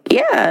 like,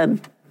 yeah,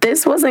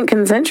 this wasn't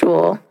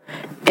consensual.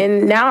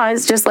 And now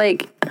it's just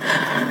like,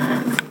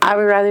 I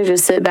would rather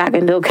just sit back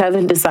until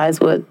Kevin decides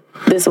what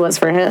this was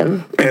for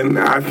him. And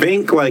I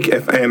think, like,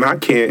 if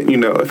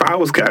I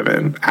was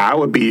Kevin, I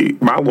would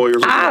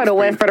have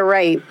went for the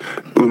rape.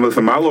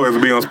 Listen, my lawyers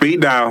would be on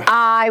speed dial.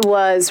 I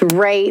was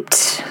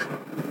raped.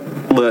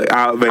 Look,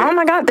 oh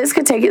my God, this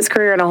could take his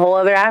career in a whole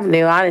other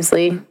avenue,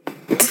 honestly.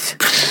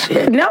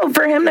 No,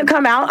 for him to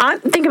come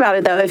out, think about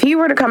it though. If he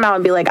were to come out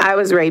and be like, I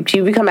was raped,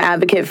 you become an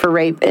advocate for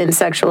rape and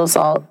sexual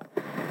assault.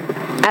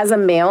 As a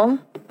male,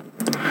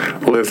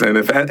 listen,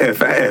 if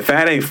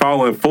that ain't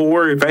falling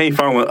forward, if that ain't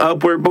falling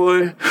upward,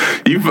 boy,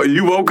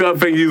 you woke up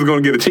thinking you was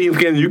gonna get a cheap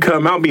skin, you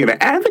come out being an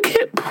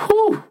advocate.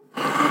 Whew.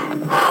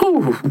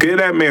 Give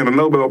that man a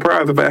Nobel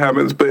Prize if that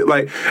happens. But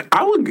like,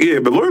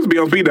 but lawyers be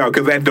on speed dial,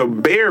 because at the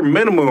bare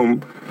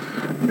minimum,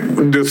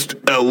 just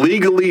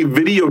illegally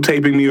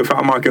videotaping me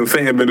without my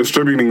consent and then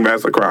distributing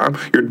that's a crime.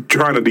 You're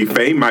trying to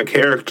defame my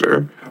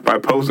character by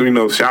posting,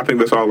 shopping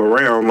this all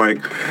around.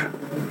 Like,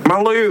 my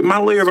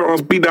lawyers are on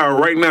speed dial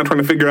right now trying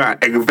to figure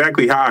out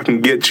exactly how I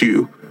can get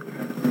you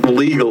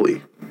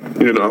legally.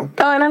 Oh,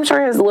 and I'm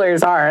sure his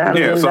lawyers are. I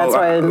mean, that's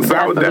why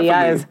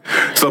FBI is.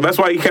 So that's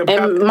why he kept.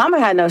 And Mama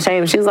had no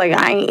shame. She was like,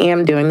 I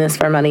am doing this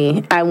for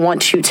money. I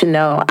want you to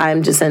know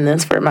I'm just in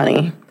this for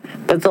money.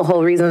 That's the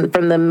whole reason.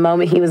 From the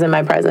moment he was in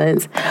my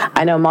presence,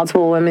 I know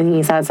multiple women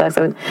he's had sex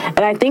with. And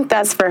I think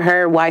that's for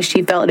her why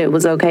she felt it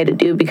was okay to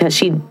do, because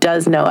she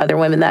does know other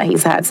women that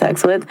he's had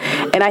sex with.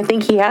 And I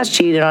think he has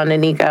cheated on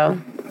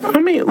Aniko. I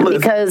mean, listen,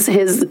 because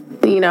his,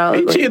 he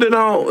cheated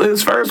on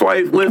his first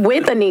wife with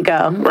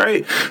Aniko.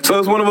 Right. So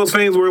it's one of those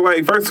things where,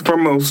 like, first and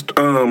foremost,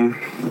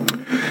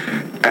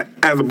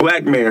 as a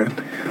black man,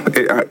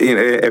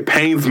 it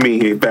pains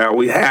me that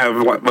we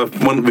have one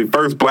of the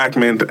first black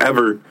men to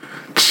ever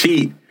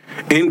cheat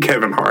in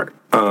Kevin Hart.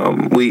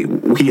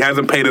 He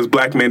hasn't paid his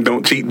black men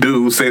don't cheat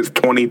dues since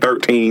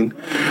 2013.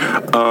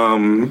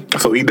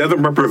 So he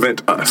doesn't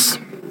represent us.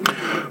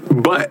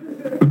 But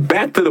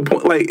back to the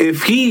point, like,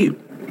 if he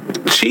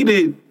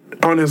cheated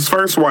on his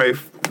first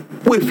wife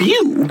with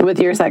you, with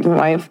your second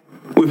wife,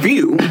 with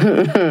you,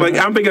 like,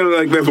 I'm thinking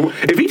like this: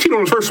 if he cheated on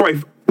his first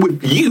wife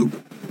with you,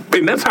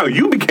 and that's how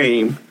you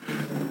became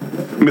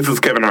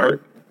Mrs. Kevin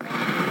Hart.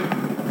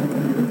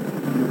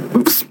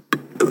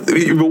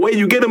 The way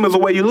you get him is the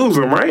way you lose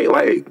him, right?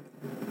 Like,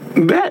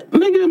 that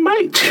nigga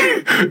might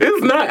cheat.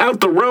 It's not out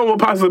the realm of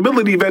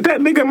possibility that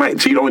nigga might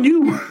cheat on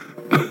you.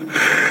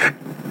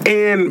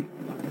 And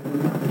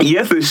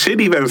yes, it's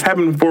shitty that it's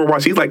happening for a while.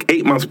 She's like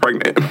 8 months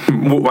pregnant.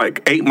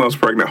 Like 8 months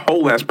pregnant,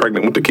 whole ass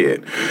pregnant with the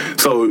kid.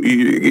 So,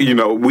 you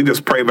know, we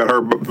just pray that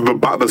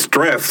the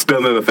stress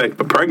doesn't affect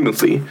the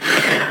pregnancy.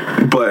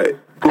 But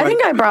I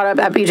think I brought up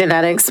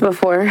epigenetics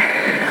before.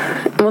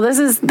 Well,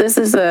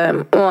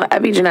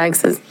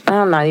 epigenetics is,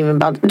 I'm not even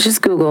about to,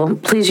 just Google.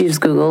 Please use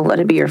Google. Let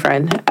it be your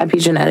friend.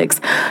 Epigenetics.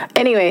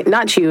 Anyway,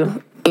 not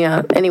you,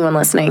 anyone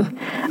listening.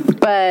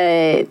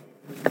 But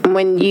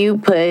when you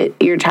put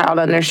your child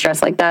under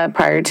stress like that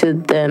prior to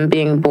them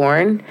being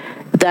born,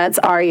 that's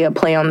already a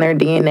play on their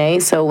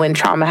DNA. So when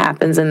trauma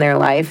happens in their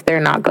life, they're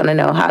not going to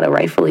know how to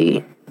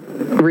rightfully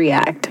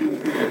react.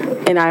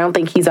 And I don't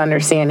think he's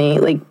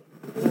understanding. Like,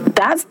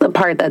 that's the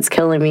part that's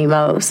killing me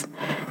most,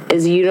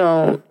 is you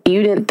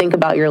didn't think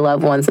about your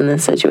loved ones in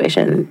this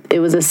situation. It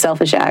was a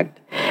selfish act.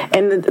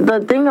 And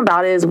the thing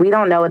about it is, we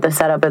don't know what the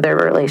setup of their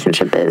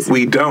relationship is.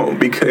 We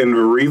don't, and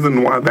the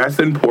reason why that's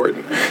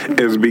important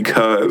is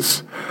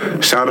because,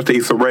 shout out to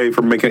Issa Rae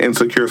for making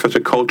Insecure such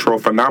a cultural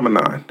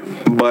phenomenon.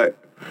 But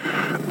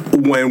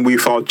when we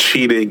saw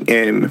cheating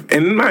and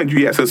mind you,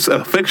 yes, it's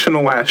a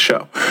fictional ass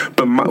show,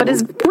 but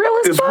it's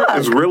real as fuck.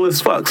 It's real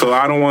as fuck. So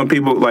I don't want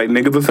people like,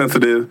 niggas are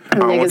sensitive.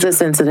 Niggas are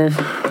sensitive.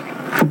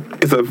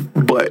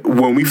 But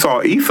when we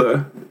saw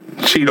Issa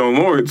cheat on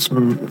Lawrence,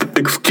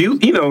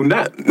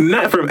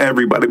 not from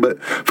everybody,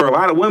 but for a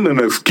lot of women,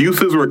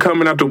 excuses were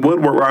coming out the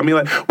woodwork. I mean,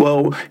 like,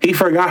 well, he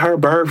forgot her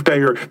birthday,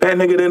 or that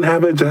nigga didn't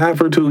have a job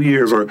for 2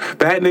 years, or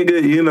that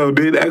nigga,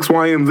 did X,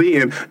 Y, and Z,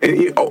 and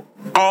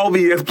all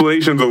the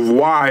explanations of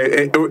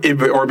why,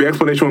 or the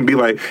explanation would be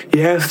like,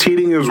 yes,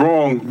 cheating is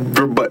wrong,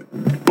 but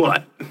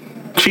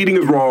cheating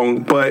is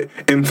wrong, but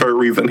insert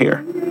reason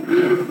here.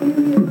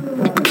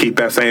 Keep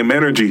that same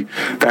energy.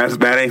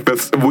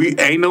 We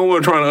ain't no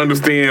one trying to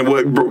understand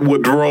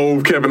what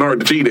drove Kevin Hart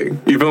to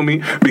cheating. You feel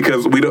me?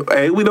 Because we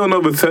don't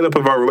know the setup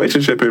of our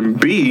relationship, and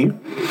B,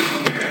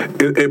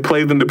 it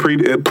plays into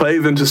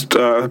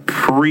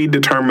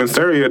predetermined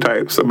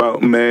stereotypes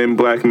about men,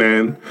 black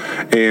men,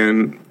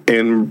 and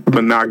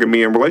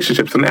monogamy and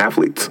relationships and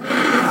athletes.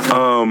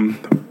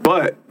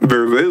 But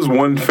there is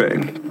one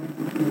thing.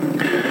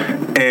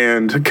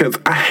 And because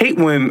I hate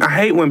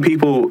when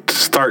people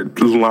start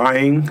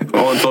lying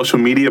on social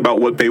media about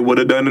what they would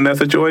have done in that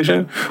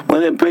situation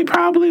when they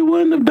probably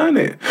wouldn't have done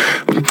it.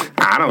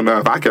 I don't know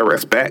if I can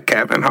respect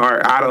Kevin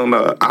Hart. I don't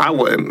know. I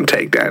wouldn't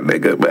take that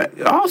nigga.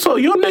 But also,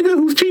 your nigga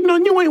who's cheating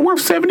on you ain't worth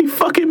 $70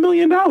 fucking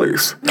million. I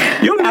was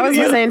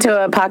listening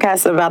to a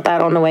podcast about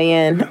that on the way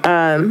in.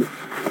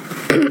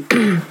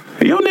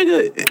 Your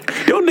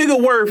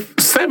nigga worth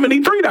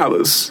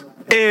 $73.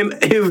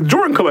 And his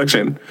Jordan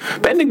collection,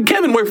 that nigga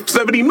Kevin worth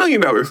 $70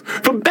 million.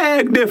 The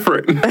bag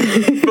different.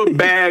 The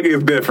bag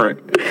is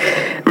different.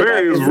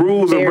 There is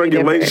rules and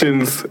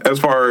regulations as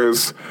far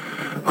as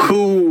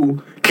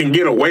who can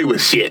get away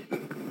with shit.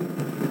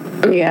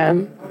 Yeah.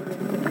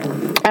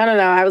 I don't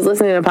know. I was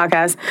listening to a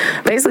podcast.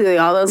 Basically,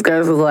 all those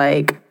girls was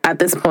like, at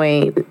this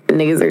point,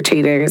 niggas are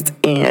cheaters,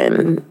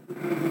 and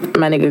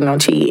my nigga gonna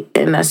cheat,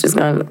 and that's just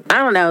gonna, I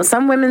don't know.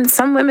 Some women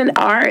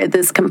are at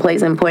this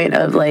complacent point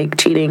of like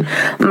cheating.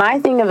 My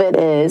thing of it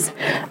is,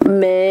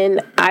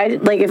 men,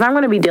 if I'm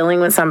gonna be dealing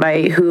with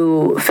somebody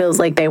who feels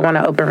like they want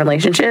an open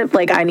relationship,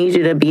 like, I need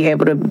you to be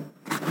able to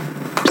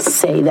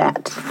say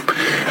that.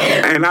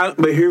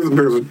 But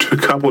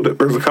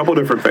there's a couple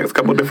different things,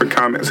 couple different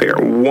comments here.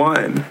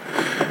 One,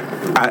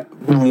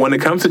 when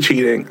it comes to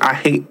cheating, I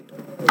hate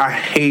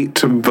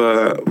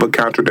the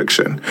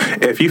contradiction.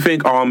 If you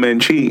think all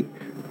men cheat,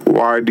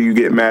 why do you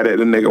get mad at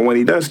a nigga when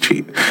he does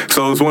cheat?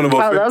 So it's one of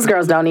those. Oh, those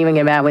girls don't even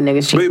get mad when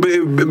niggas cheat. But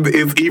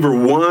it's either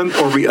one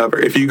or the other.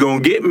 If you gonna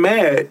get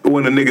mad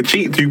when a nigga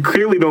cheats, you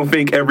clearly don't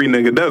think every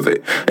nigga does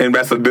it, and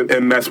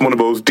that's one of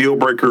those deal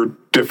breaker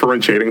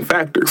differentiating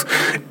factors.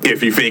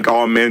 If you think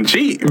all men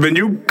cheat, then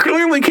you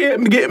clearly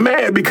can't get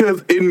mad,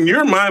 because in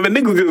your mind, the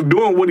nigga's just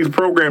doing what he's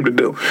programmed to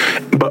do.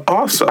 But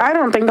also, I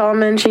don't think all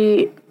men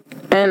cheat.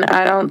 And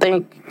I don't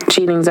think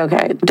cheating's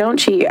okay. Don't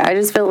cheat. I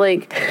just feel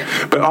like.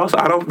 But also,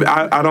 I don't.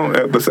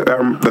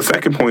 The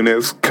second point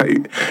is,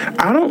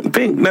 I don't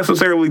think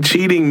necessarily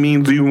cheating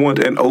means you want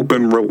an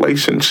open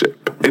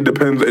relationship. It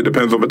depends. It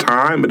depends on the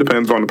time. It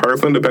depends on the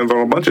person. It depends on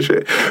a bunch of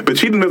shit. But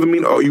cheating doesn't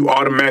mean you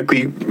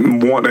automatically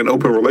want an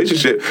open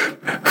relationship.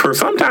 For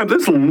sometimes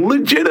it's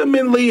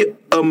legitimately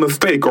a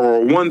mistake or a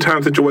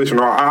one-time situation,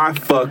 or I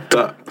fucked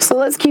up. So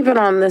let's keep it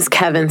on this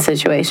Kevin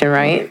situation,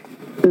 right?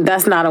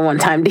 That's not a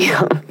one-time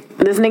deal.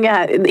 This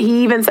nigga,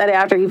 he even said it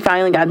after he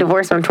finally got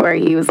divorced from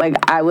Tori. He was like,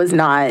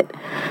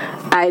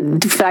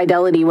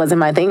 fidelity wasn't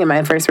my thing in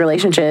my first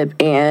relationship.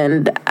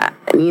 And,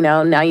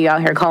 now you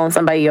out here calling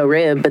somebody your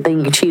rib, but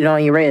then you cheated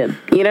on your rib.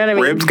 You know what I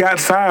mean? Ribs got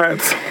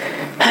sides.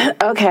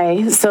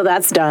 Okay, so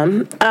that's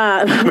dumb.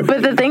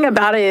 But the thing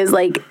about it is,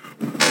 like,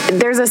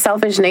 there's a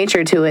selfish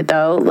nature to it,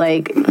 though.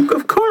 Like,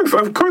 of course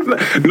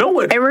not. No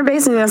one. And we're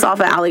basing this off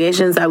of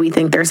allegations that we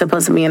think they're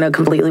supposed to be in a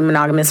completely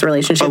monogamous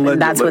relationship, Allegedly.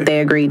 and that's what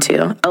they agreed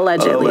to.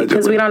 Allegedly.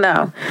 Because we don't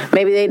know.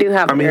 Maybe they do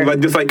have... I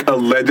mean, just like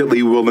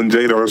allegedly Will and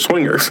Jada are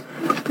swingers.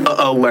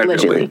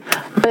 Allegedly.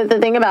 But the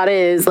thing about it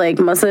is, like,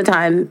 most of the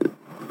time,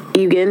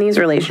 you get in these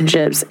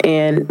relationships,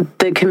 and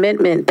the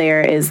commitment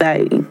there is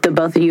that the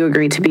both of you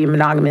agree to be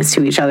monogamous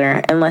to each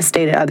other, unless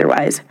stated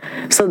otherwise.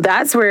 So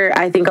that's where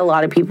I think a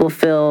lot of people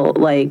feel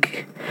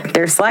like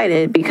they're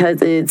slighted,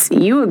 because it's,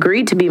 you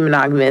agreed to be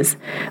monogamous.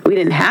 We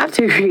didn't have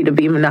to agree to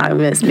be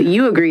monogamous, but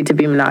you agreed to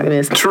be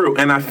monogamous. True,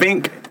 and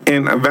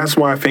that's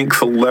why I think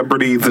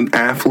celebrities and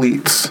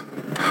athletes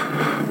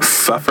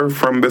suffer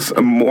from this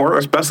more,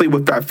 especially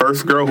with that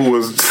first girl who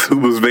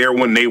was there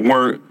when they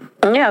weren't.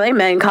 Yeah, they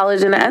met in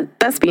college in a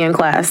thespian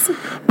class.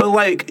 But,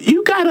 like,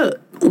 you gotta...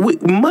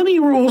 Money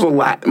rules a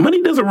lot.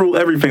 Money doesn't rule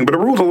everything, but it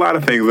rules a lot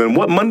of things. And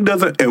what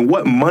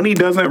money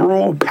doesn't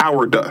rule,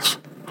 power does.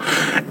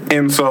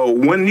 And so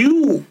when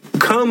you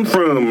come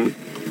from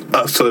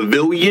a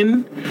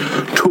civilian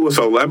to a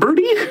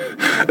celebrity,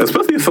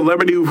 especially a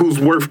celebrity who's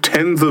worth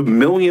tens of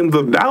millions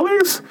of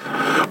dollars,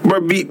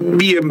 but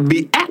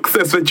the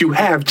access that you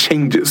have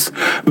changes.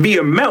 The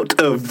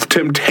amount of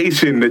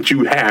temptation that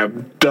you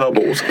have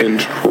doubles and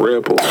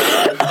triples.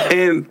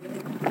 And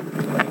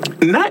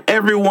not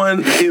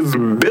everyone is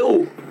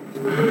built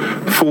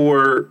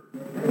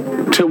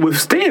to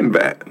withstand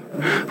that.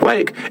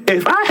 Like,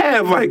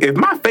 if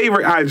my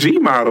favorite IG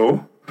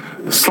model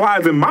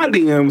slides in my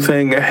DM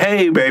saying,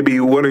 "Hey, baby,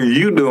 what are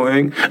you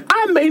doing?"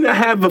 I may not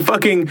have the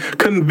fucking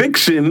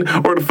conviction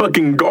or the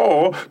fucking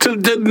gall to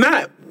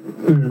not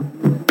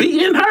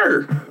be in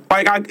her.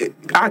 Like,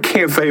 I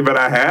can't say that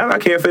I have. I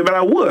can't say that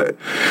I would.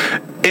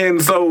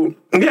 And so,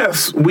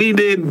 yes,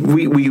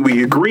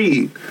 we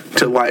agreed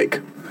to, like,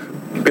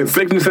 in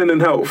sickness and in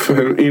health,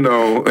 and, you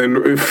know,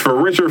 and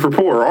for richer, for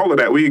poor, all of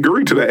that. We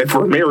agree to that if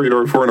we're married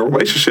or if we're in a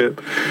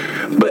relationship.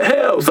 But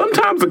hell,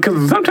 sometimes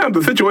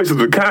the situation of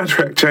the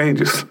contract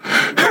changes.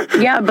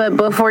 Yeah, but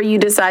before you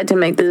decide to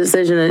make the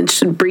decision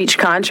to breach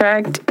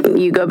contract,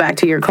 you go back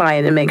to your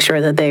client and make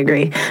sure that they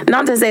agree.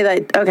 Not to say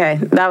that, okay,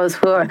 that was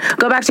for...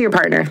 Go back to your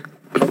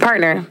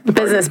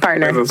business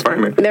partner.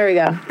 There we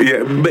go.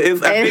 Yeah, but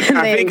I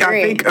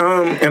think,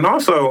 and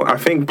also I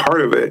think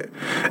part of it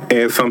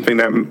is something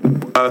that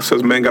us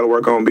as men got to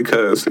work on,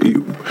 because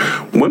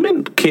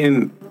women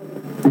can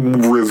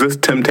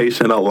resist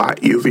temptation a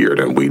lot easier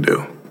than we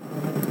do.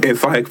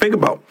 It's like, think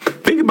about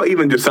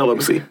even just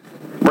celibacy,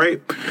 right?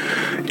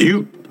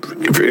 You've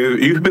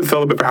been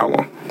celibate for how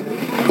long?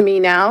 Me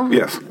now?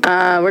 Yes.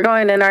 We're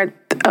going in our...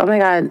 Oh my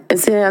God,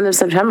 it's the end of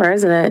September,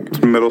 isn't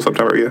it? Middle of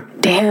September, yeah.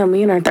 Damn,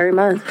 we in our third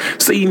month.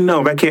 See,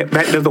 no, that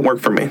doesn't work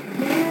for me.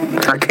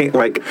 I can't,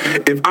 like,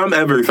 if I'm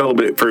ever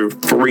celibate for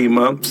 3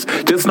 months,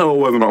 just know it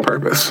wasn't on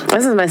purpose.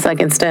 This is my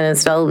second stint in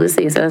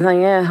celibacy, so it's like,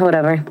 yeah,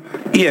 whatever.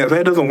 Yeah,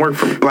 that doesn't work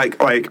for me. Like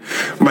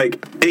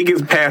it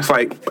gets past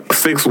like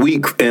 6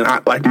 weeks and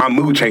my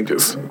mood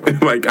changes.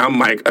 Like, I'm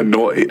like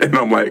annoyed and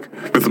I'm like,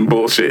 this is some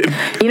bullshit.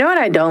 You know what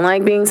I don't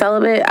like being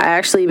celibate? I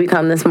actually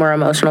become this more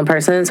emotional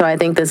person, so I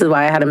think this is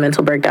why I had a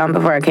mental breakdown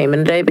before I came in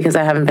today, because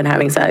I haven't been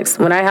having sex.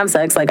 When I have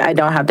sex, like, I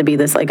don't have to be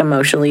this like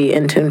emotionally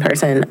in tune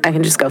person. I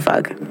can just go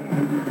fuck.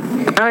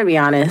 I'm gonna be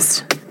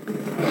honest.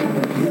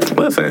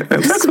 Listen,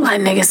 this is why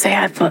niggas say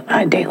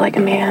I date like a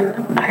man.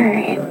 All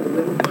right.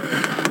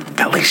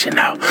 At least you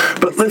know.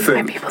 But listen,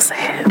 why people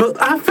say it.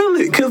 But I feel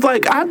it, because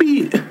like I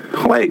be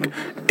like,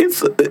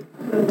 it's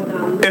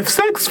if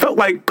sex felt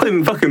like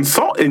putting fucking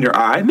salt in your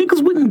eye,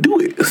 niggas wouldn't do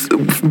it.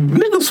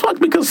 Niggas fuck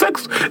because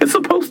sex is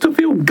supposed to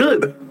feel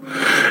good.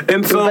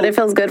 And so, but it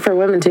feels good for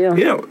women too.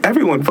 Yeah,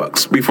 everyone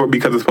fucks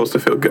because it's supposed to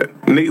feel good.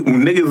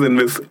 Niggas in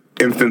this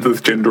instance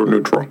is gender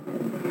neutral.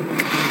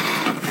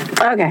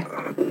 Okay.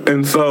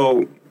 And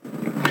so,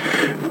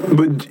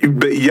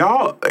 but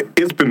y'all,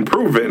 it's been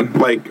proven,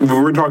 like,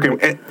 we're talking,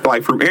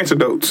 like, through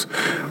antidotes,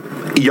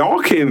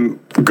 y'all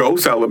can go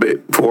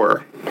celibate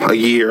for a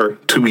year,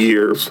 2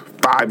 years,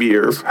 5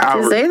 years,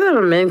 however. To say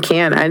that men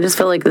can't, I just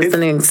feel like this is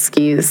an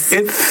excuse.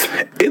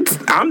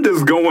 I'm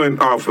just going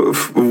off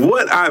of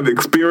what I've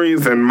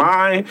experienced in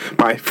my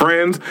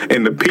friends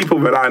and the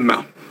people that I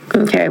know.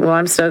 Okay, well,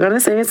 I'm still going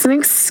to say it's an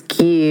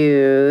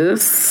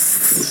excuse.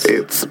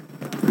 It's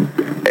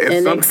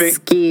something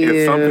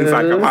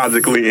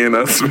psychologically in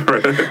us.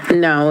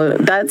 No,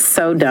 that's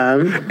so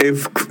dumb.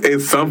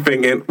 It's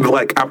something in,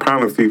 like, I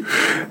promise you.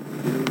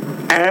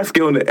 Ask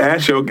your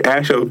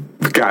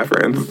guy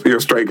friends, your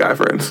straight guy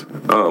friends,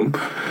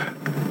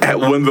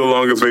 when's the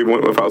longest they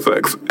went without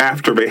sex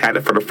after they had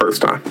it for the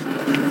first time,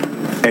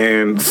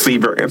 and see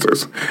their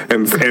answers,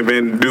 and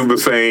then do the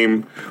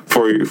same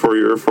for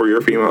your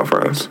female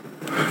friends,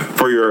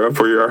 for your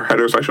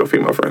heterosexual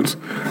female friends,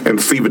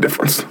 and see the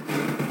difference.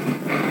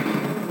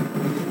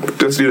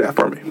 Just do that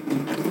for me.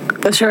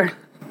 Sure.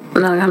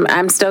 No,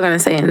 I'm still going to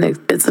say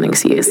it's an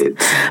excuse.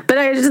 But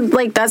I just,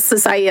 like, that's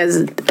society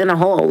as in a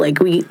whole. Like,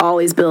 we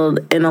always build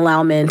and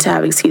allow men to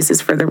have excuses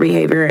for their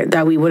behavior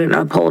that we wouldn't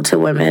uphold to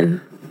women.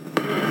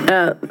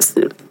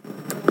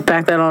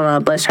 back that on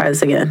up. Let's try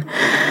this again.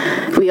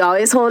 We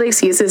always hold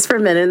excuses for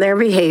men and their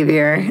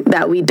behavior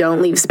that we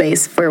don't leave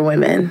space for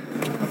women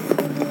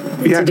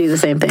to do the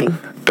same thing.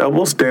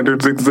 Double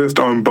standards exist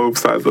on both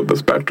sides of the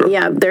spectrum.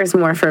 Yeah, there's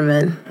more for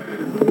men.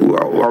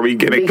 Well, are we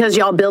getting... Because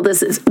y'all build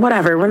this...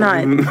 Whatever, we're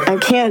not... I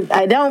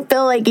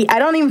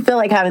don't even feel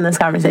like having this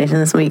conversation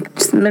this week.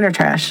 Just men are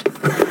trash.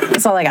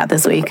 That's all I got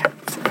this week.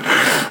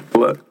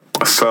 Look,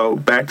 so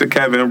back to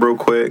Kevin real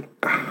quick.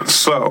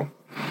 So...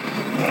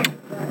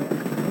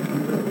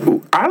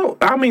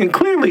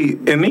 clearly,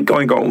 Anika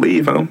ain't gonna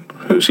leave him.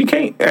 She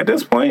can't at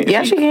this point.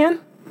 Yeah, she can.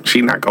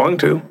 She's not going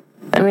to.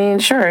 I mean,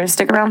 sure.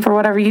 Stick around for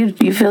whatever you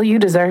feel you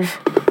deserve.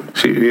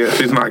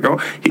 She's not going.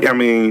 He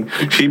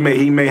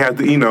may have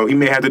to. He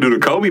may have to do the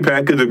Kobe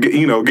package of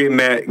getting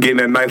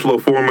that nice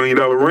little $4 million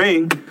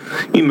ring.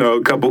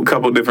 A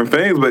couple different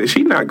things, but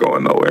she's not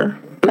going nowhere.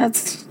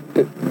 That's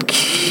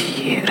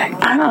cute.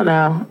 I don't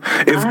know.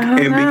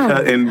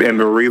 And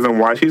the reason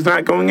why she's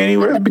not going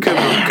anywhere is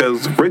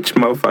because rich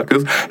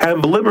motherfuckers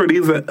have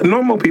liberties that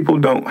normal people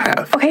don't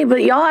have. Okay,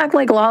 but y'all act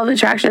like law of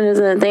attraction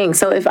isn't a thing.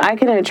 So if I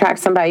can attract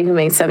somebody who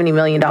makes $70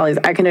 million,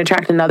 I can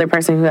attract another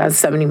person who has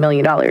 $70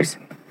 million.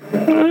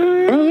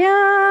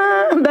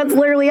 Yeah, that's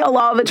literally how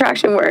law of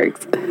attraction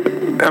works.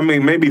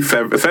 Maybe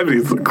 70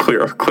 is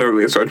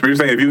clearly a stretch. But you're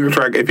saying if you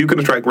can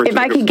attract rich. If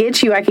I could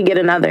get you, I could get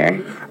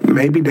another.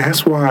 Maybe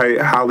that's why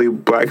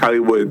Black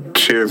Hollywood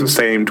shares the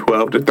same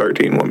 12 to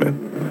 13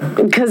 women.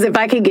 Because if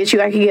I could get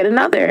you, I could get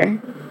another.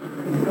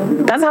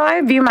 That's how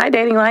I view my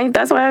dating life.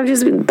 That's why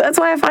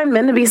I find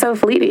men to be so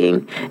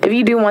fleeting. If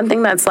you do one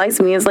thing that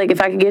slices me, it's like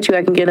if I could get you,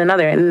 I can get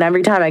another, and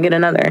every time I get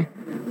another.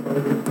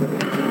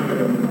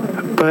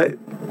 But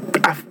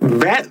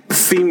that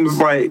seems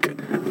like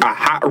a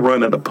hot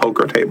run at a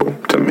poker table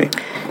to me.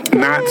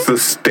 Not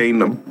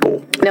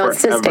sustainable. No,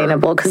 it's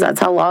sustainable because that's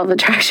how law of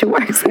attraction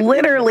works.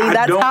 Literally,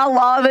 that's how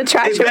law of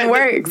attraction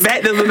works.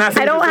 That does not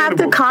seem I don't have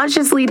to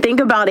consciously think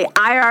about it.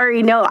 I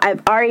already know.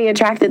 I've already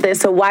attracted this,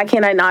 so why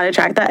can't I not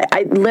attract that?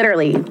 I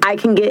already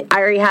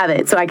have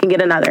it, so I can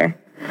get another.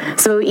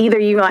 So either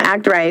you're going to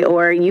act right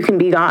or you can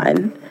be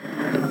gone.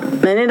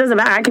 Then it doesn't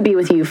matter. I could be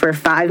with you for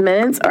 5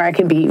 minutes or I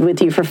could be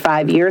with you for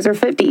 5 years or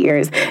 50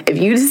 years. If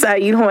you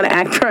decide you don't want to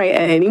act right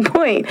at any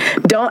point,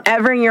 don't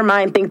ever in your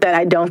mind think that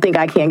I don't think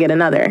I can't get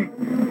another.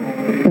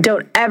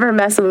 Don't ever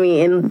mess with me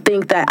and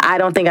think that I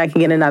don't think I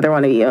can get another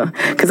one of you.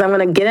 Because I'm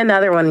going to get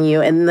another one of you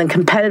and the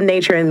competitive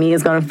nature in me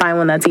is going to find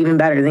one that's even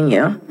better than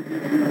you.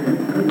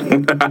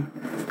 That's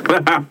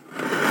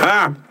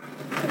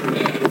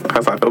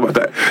how I feel about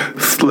that.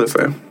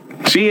 Listen.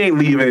 She ain't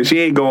leaving. She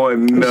ain't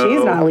going nowhere.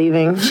 She's not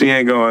leaving. She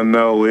ain't going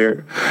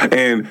nowhere.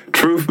 And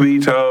truth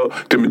be told,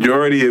 the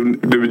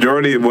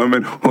majority of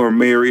women who are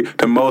married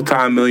to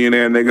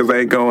multi-millionaire niggas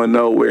ain't going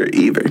nowhere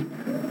either.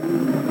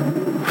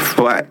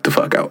 Flat the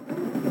fuck out.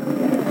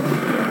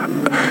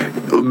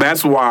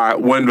 That's why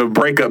when the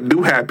breakup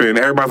do happen,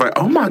 everybody's like,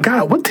 "Oh my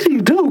God, what did he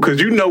do?" Because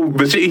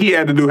the shit he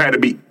had to do had to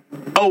be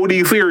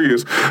OD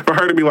serious for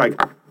her to be like,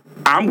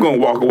 "I'm gonna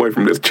walk away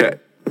from this check."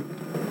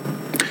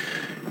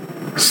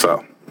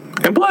 So.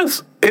 And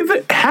plus,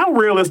 how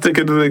realistic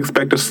is it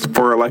expect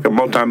for like a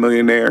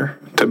multimillionaire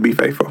to be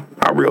faithful?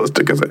 How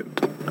realistic is it?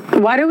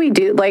 Why do we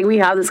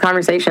have this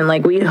conversation? Why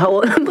do we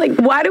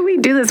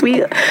do this?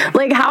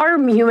 How are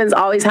humans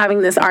always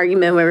having this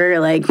argument where we're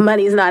like,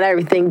 money's not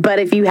everything, but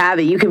if you have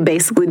it, you can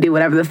basically do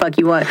whatever the fuck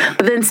you want.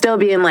 But then still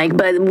being like,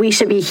 but we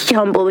should be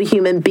humble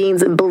human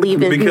beings and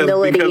believe in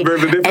humility. Because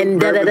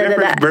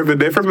there's a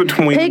difference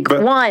between... Pick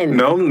one.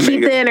 No, nigga.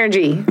 Keep the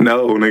energy.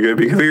 No, nigga,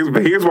 because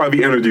here's why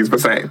the energy is the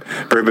same.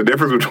 There's a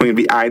difference between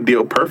the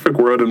ideal perfect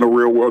world and the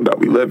real world that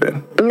we live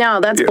in. No,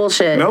 that's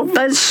bullshit. No?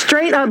 That's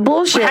straight up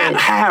bullshit.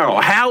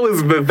 How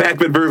is the fact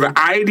that there's an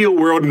ideal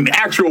world and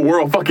actual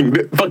world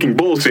fucking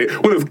bullshit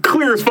when it's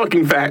clear as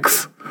fucking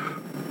facts?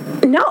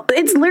 No,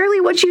 it's literally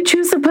what you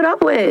choose to put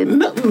up with.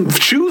 No,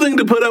 choosing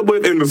to put up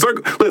with in the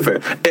circle.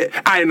 Listen,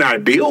 an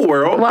ideal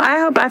world. Well, I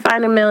hope I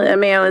find a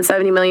man with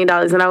 $70 million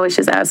and I wish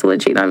his ass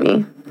would cheat on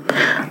me.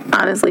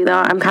 Honestly, though,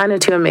 I'm kind of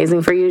too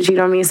amazing for you to cheat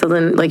on me, so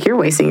then, you're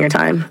wasting your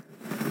time.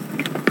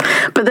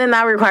 But then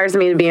that requires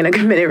me to be in a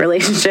committed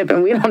relationship,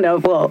 and we don't know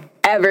if we'll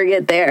ever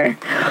get there.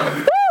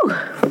 Woo!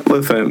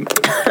 Listen,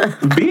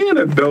 being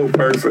a dope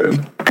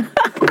person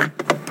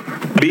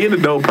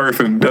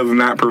does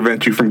not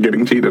prevent you from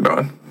getting cheated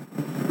on.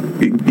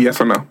 Yes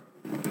or no?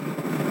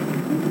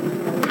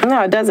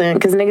 No, it doesn't,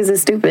 because niggas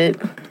is stupid.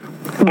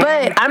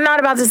 But I'm not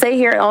about to say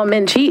here all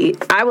men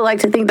cheat. I would like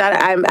to think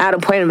that I'm at a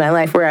point in my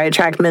life where I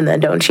attract men that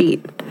don't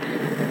cheat.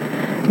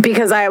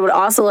 Because I would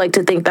also like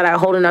to think that I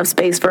hold enough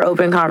space for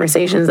open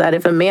conversations that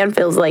if a man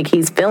feels like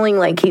he's feeling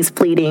like he's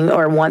fleeting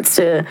or wants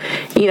to,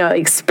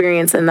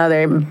 experience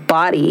another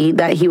body,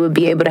 that he would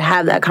be able to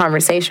have that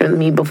conversation with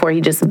me before he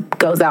just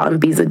goes out and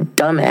be's a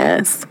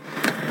dumbass.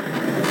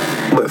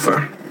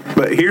 Listen,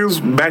 but here's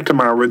back to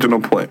my original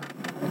point.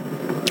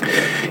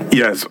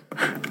 Yes,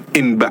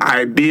 in the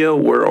ideal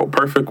world,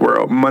 perfect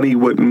world, money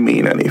wouldn't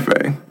mean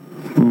anything.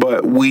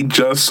 but we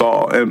just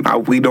saw,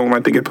 and we don't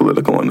like to get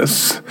political on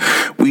this,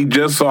 we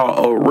just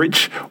saw a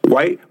rich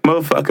white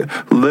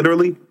motherfucker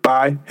literally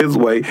buy his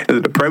way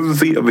into the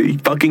presidency of the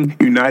fucking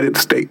United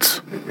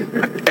States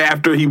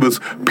after he was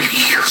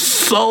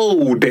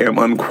so damn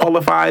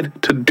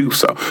unqualified to do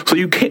so. So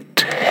you can't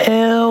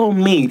tell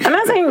me. I'm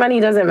not saying money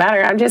doesn't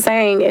matter. I'm just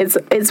saying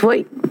it's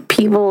what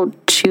people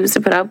choose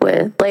to put up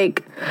with.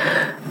 Like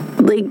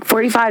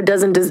 45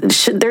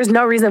 there's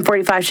no reason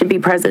 45 should be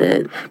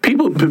president.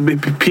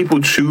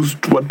 People choose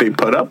what they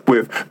put up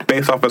with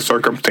based off of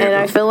circumstances. And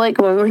I feel like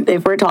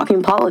if we're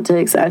talking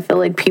politics, I feel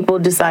like people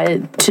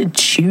decided to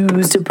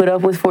choose to put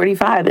up with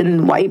 45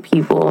 and white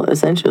people,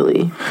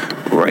 essentially.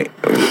 Right.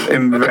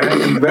 And they're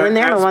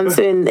the ones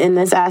in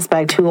this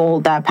aspect who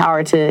hold that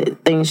power to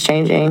things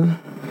changing.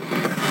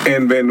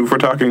 And then if we're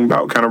talking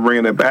about kind of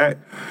bringing it back,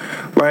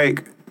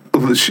 like,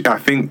 I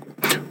think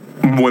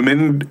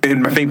women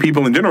and I think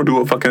people in general do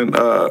a fucking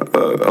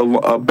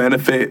a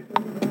benefit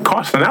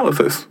cost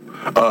analysis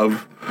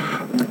of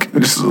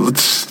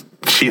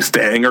she's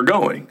staying or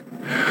going.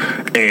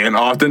 And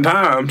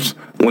oftentimes,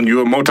 when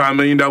you're a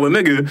multi-million-dollar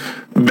nigga,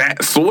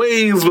 that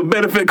sways the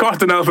benefit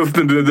cost analysis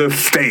into the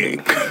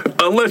staying.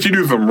 Unless you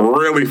do some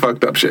really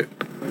fucked up shit.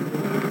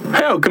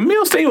 Hell,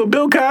 Camille stayed with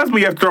Bill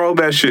Cosby after all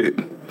that shit.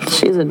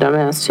 She's a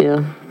dumbass,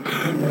 too.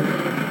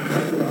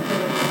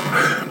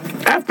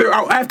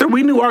 After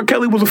we knew R.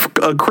 Kelly was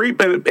a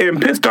creep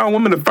and pissed on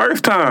women the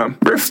first time,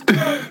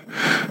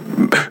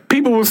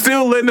 people were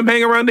still letting him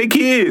hang around their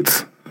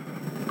kids.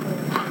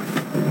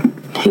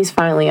 He's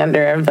finally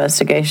under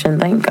investigation,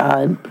 thank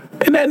God.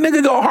 And that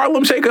nigga go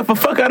Harlem Shake up the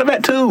fuck out of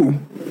that too.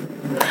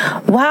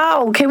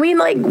 Wow, can we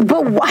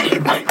but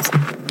why?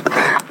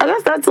 I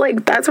guess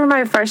that's where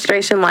my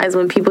frustration lies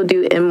when people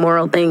do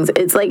immoral things.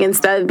 It's like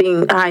instead of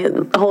being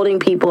holding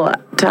people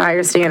to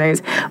higher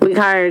standards, we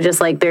kind of just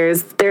like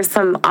there's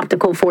some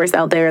optical force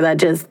out there that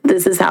just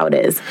this is how it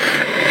is.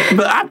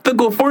 The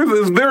optical force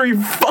is very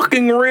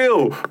fucking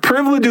real.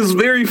 Privilege is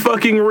very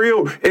fucking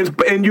real,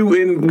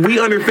 and we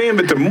understand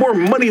that the more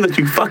money that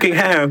you fucking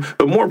have,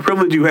 the more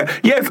privilege you have.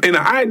 Yes, in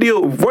an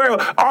ideal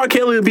world, R.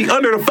 Kelly would be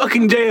under the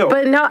fucking jail.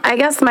 But no, I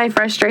guess my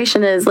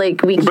frustration is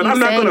like we keep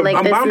saying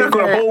like this is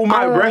the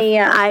only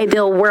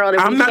ideal world.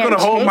 I'm not going to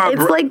hold my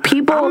breath. It's like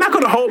people. I'm not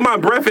going to hold my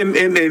breath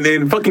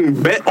and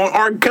fucking bet on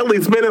R.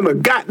 Kelly spending a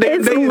goddamn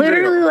It's day in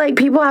literally jail. Like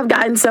people have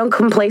gotten so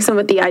complacent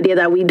with the idea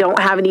that we don't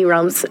have any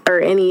realms or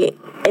any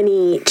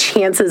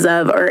chances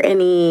of or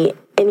any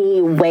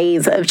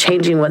ways of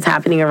changing what's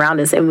happening around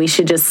us, and we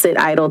should just sit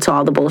idle to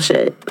all the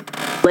bullshit.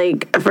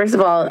 Like, first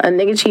of all, a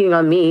nigga cheating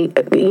on me,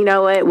 you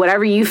know what?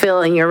 Whatever you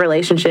feel in your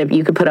relationship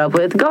you could put up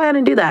with, go ahead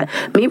and do that.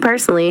 Me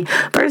personally,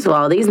 first of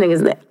all, these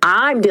niggas that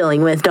I'm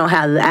dealing with don't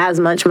have as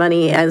much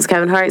money as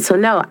Kevin Hart, so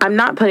no, I'm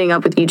not putting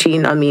up with you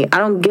cheating on me. I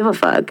don't give a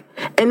fuck.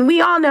 And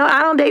we all know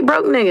I don't date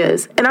broke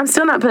niggas, and I'm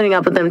still not putting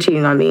up with them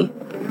cheating on me.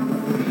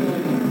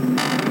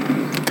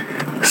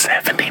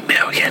 70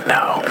 million,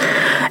 no.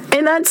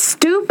 And that's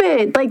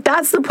stupid. Like,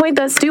 that's the point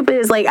that's stupid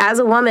is, like, as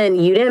a woman,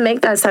 you didn't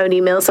make that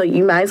 70 mil, so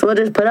you might as well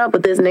just put up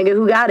with this nigga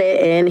who got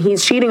it, and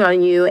he's cheating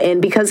on you,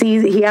 and because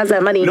he has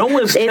that money,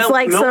 one's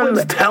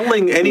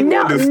telling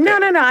anyone to stay. No.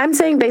 I'm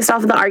saying based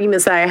off of the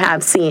arguments that I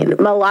have seen,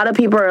 a lot of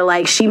people are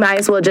like, she might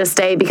as well just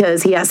stay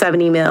because he has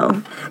 70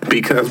 mil.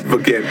 Because,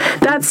 again...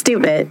 That's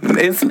stupid.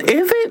 Is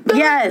it? Though?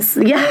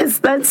 Yes,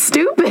 that's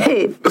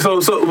stupid. So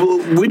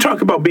we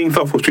talk about being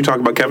selfish. We talk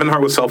about Kevin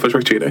Hart was selfish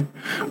for cheating.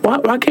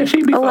 Why can't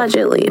she be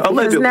allegedly? Selfish?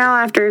 Because now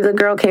after the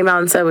girl came out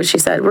and said what she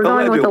said, we're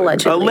going with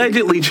allegedly.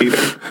 Allegedly cheating.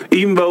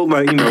 Even though,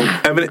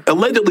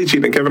 allegedly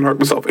cheating, Kevin Hart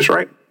was selfish,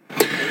 right?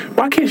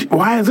 Why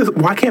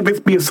can't this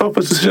be a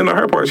selfish decision on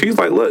her part? She's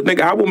like, look,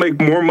 nigga, I will make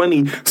more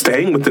money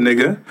staying with the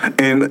nigga,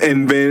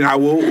 and then I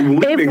will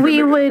leave. If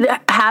we would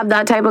have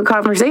that type of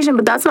conversation,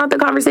 but that's not the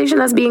conversation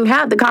that's being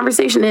had. The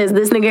conversation is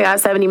this nigga got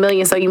 70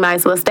 million, so you might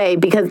as well stay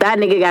because that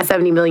nigga got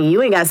 70 million.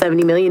 You ain't got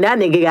 70 million. That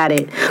nigga got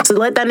it. So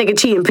let that nigga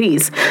cheat in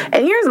peace.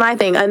 And here's my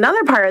thing.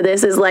 Another part of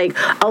this is like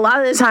a lot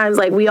of the times,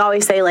 like we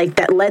always say, like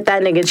that let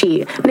that nigga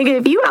cheat. Nigga,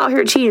 if you out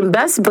here cheating,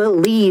 best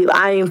believe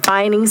I am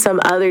finding some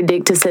other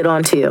dick to sit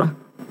on too.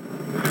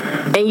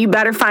 And you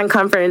better find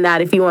comfort in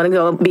that if you want to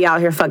go be out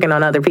here fucking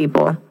on other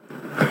people.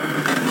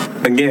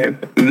 Again,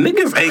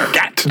 niggas ain't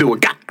got to do a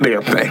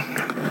goddamn thing.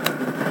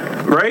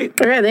 Right?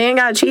 Yeah, they ain't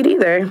got to cheat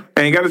either.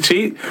 Ain't got to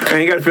cheat.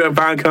 Ain't got to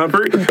find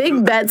comfort.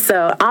 Big bets,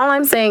 though. All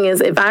I'm saying is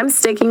if I'm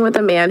sticking with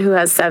a man who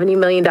has $70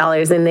 million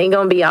and they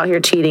going to be out here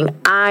cheating,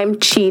 I'm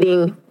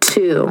cheating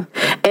too.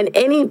 And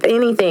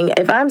anything,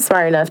 if I'm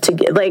smart enough to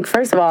get, like,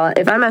 first of all,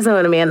 if I'm messing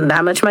with a man with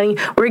that much money,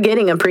 we're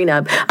getting a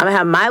prenup. I'm going to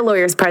have my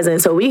lawyers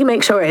present so we can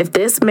make sure if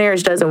this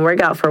marriage doesn't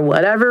work out for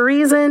whatever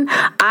reason,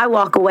 I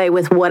walk away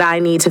with what I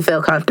need to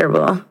feel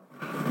comfortable.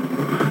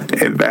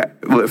 And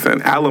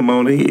listen,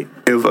 alimony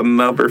is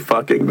another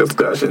fucking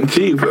discussion.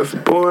 Jesus,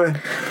 boy.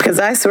 Because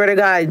I swear to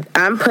God,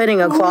 I'm putting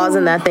a clause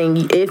in that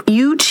thing. If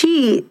you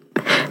cheat,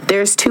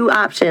 there's two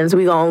options.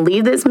 We're going to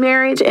leave this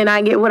marriage and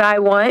I get what I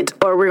want,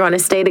 or we're going to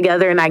stay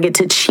together and I get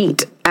to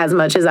cheat as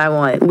much as I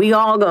want. We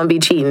all going to be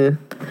cheating.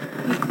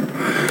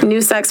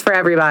 New sex for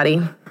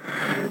everybody.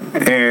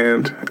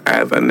 And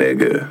as a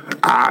nigga,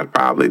 I'd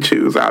probably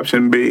choose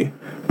option B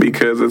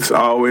because it's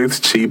always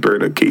cheaper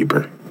to keep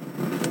her.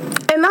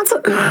 And that's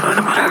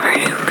whatever.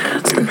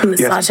 It's a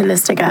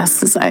misogynistic ass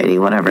society,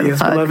 whatever the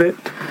fuck. I love it.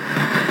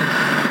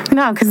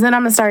 No, because then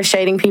I'm gonna start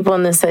shading people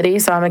in the city,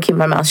 so I'm gonna keep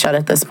my mouth shut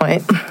at this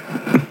point.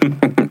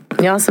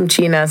 Y'all some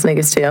cheating ass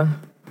niggas too.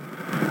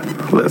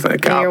 Listen,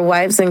 and your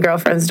wives and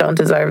girlfriends don't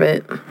deserve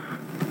it.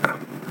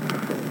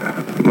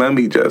 Let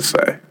me just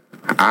say,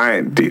 I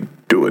ain't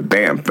do a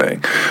damn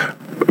thing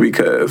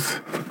because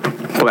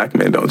black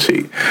men don't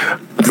cheat.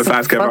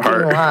 Besides Kevin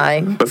Hart.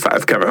 Lie.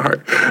 Besides Kevin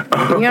Hart.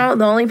 You know,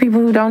 the only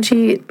people who don't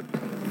cheat.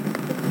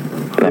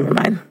 Never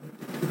mind.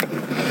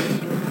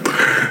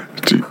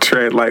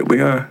 Tread lightly,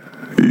 huh?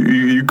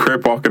 You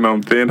crip walking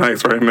on thin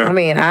ice right now. I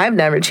mean, I've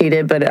never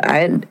cheated, but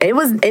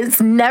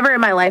it's never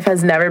in my life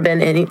has never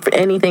been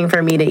anything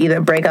for me to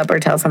either break up or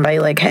tell somebody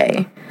like,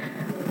 hey.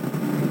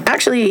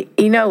 Actually,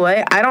 you know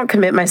what? I don't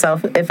commit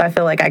myself if I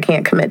feel like I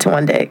can't commit to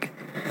one dick.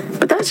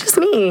 But that's just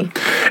me.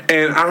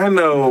 And I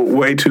know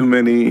way too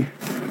many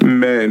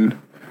men,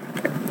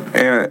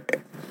 and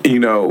you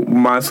know,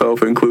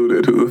 myself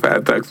included, who have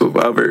had sex with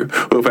other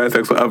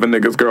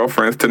niggas'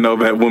 girlfriends to know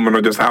that women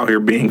are just out here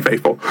being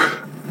faithful.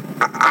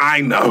 I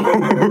know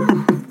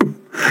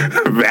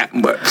that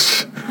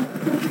much.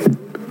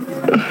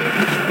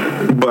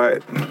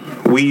 But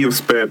we have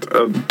spent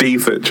a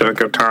decent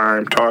chunk of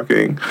time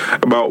talking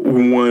about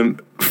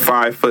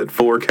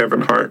 5'4"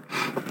 Kevin Hart.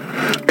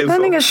 That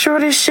nigga's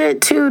short as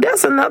shit too.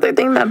 That's another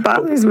thing that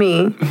bothers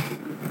me.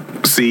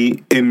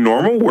 See, in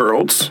normal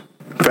worlds,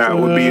 that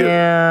would be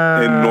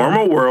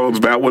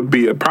that would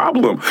be a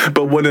problem.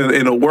 But when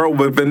in a world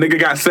where the nigga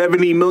got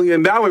 $70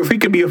 million, he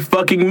could be a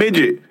fucking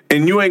midget,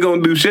 and you ain't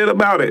gonna do shit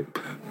about it.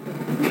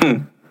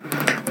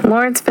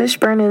 Lawrence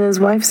Fishburne and his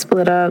wife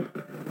split up.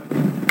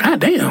 God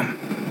damn.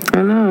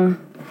 I know.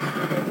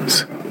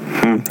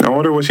 I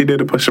wonder what she did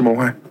to push him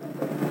away.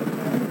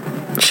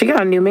 She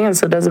got a new man,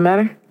 so it doesn't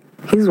matter.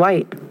 He's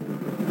white.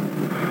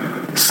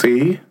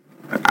 See?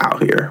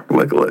 Out here.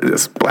 Look at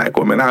this black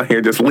women out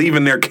here just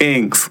leaving their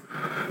kings.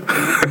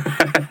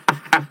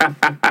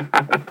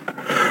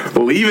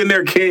 Leaving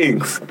their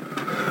kings.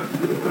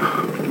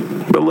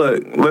 But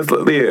look,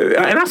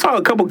 yeah. And I saw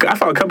a couple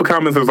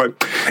comments that was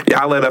like,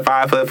 y'all let a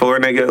 5'4"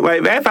 nigga.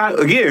 Like, that's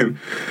again,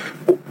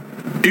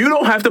 you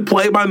don't have to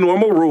play by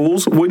normal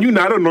rules when you're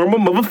not a normal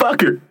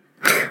motherfucker.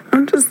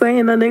 I'm just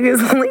saying the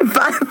nigga's only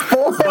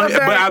 5'4". But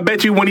I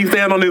bet you when he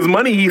stand on his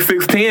money, he's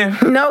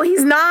 6'10". No,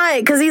 he's not,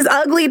 because he's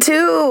ugly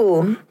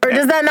too. Or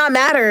does that not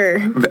matter?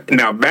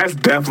 Now, that's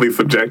definitely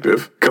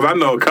subjective. Because I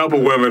know a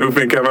couple women who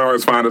think Kevin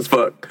Hart's fine as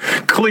fuck.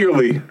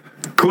 Clearly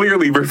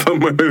for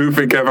someone who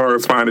think Kevin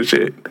Hart's fine as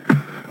shit.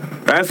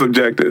 That's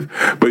subjective.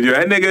 But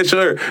that nigga,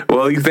 sure.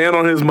 Well, he stand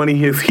on his money,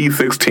 he's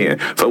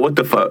 6'10". So what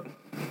the fuck?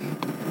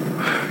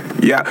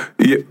 Yeah.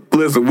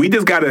 Listen, we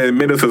just gotta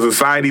admit as a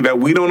society that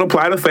we don't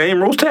apply the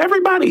same rules to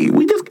everybody.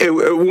 We just,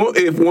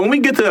 if when we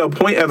get to a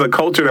point as a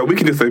culture that we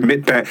can just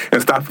admit that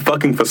and stop the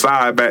fucking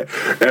facade that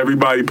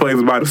everybody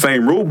plays by the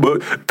same rule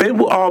book, then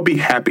we'll all be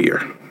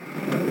happier.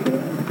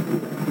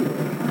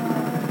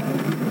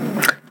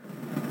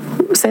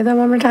 Say that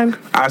one more time.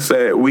 I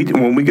said,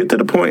 when we get to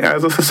the point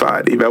as a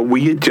society that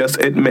we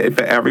just admit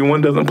that everyone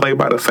doesn't play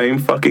by the same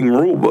fucking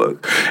rule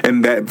book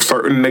and that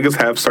certain niggas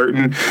have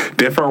certain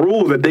different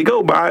rules that they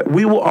go by,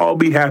 we will all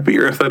be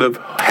happier instead of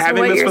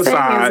having this facade. So what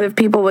you're saying is if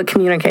people would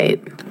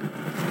communicate.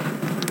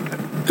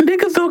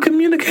 Niggas don't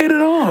communicate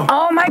at all.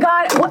 Oh my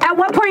God. At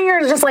what point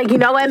you're just like, you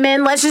know what,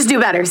 men, let's just do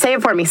better. Say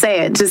it for me.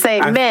 Say it. Just say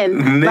it.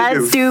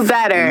 Let's do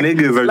better.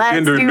 Niggas are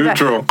gender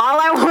neutral. All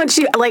I want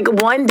you, like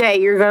one day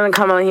you're going to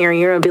come on here and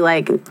you're going to be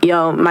like,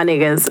 yo, my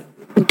niggas,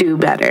 do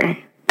better.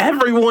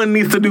 Everyone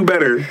needs to do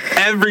better.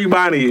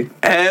 Everybody.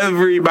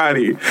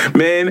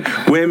 Men,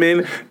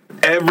 women,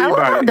 everybody. I love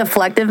how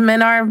deflective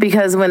men are,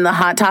 because when the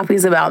hot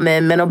topic's about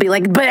men will be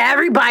like, but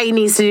everybody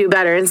needs to do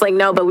better. It's like,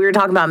 no, but we were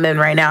talking about men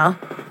right now.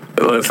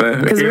 Listen,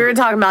 because we were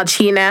talking about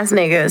cheating ass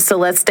niggas, so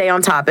let's stay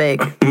on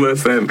topic.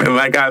 Listen, and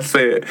like I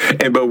said,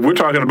 but we're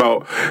talking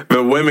about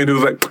the women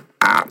who's like,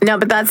 no,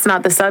 but that's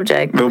not the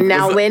subject.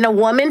 Now, when a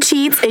woman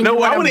cheats and you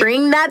want to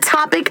bring that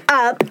topic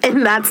up,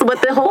 and that's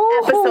what the whole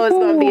episode is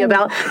going to be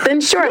about,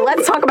 then sure,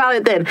 let's talk about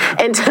it then.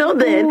 Until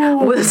then,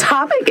 the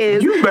topic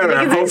is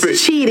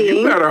cheating.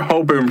 You better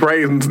hope and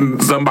pray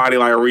somebody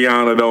like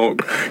Rihanna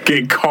don't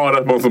get caught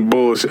up on some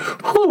bullshit.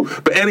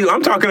 But anyway,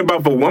 I'm talking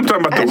about the women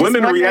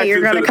reaction.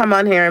 You're going to come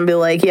on here and be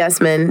like, yes,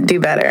 men, do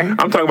better.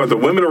 I'm talking about the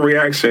women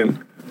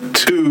reaction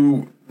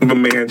to the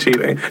man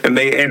cheating, and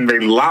they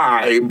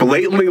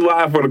blatantly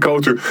lie for the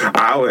culture.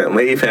 I wouldn't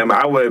leave him.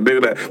 I wouldn't do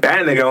that.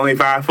 That nigga only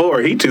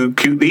 5'4". He too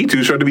cute. He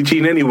too short to be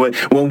cheating anyway.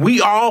 When we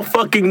all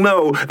fucking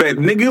know that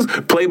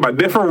niggas play by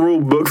different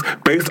rule books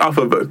based off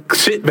of the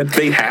shit that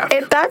they have.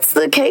 If that's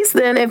the case,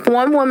 then if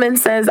one woman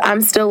says I'm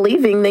still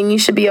leaving, then you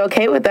should be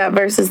okay with that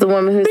versus the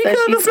woman who says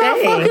she's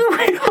staying.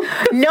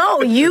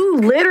 No, you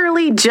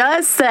literally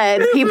just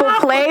said people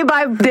play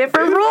by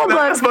different rule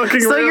books.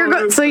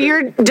 So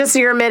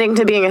you're admitting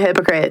to being a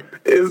hypocrite.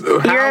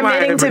 hypocrite. You're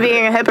admitting to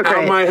being a hypocrite.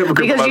 How am I a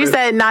hypocrite? Because you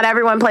said not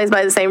everyone plays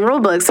by the same rule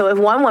book. So if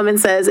one woman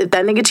says, if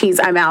that nigga cheats,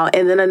 I'm out,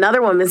 and then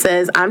another woman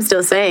says, I'm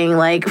still saying,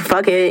 like,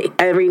 fuck it,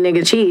 every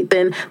nigga cheat,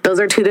 then those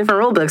are two different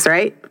rule books,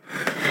 right?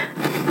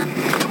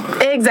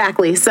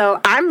 Exactly. So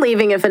I'm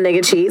leaving if a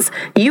nigga cheats.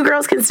 You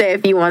girls can stay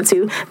if you want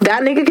to.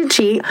 That nigga can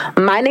cheat.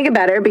 My nigga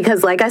better,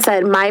 because like I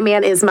said, my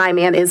man is my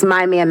man,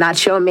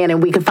 not your man,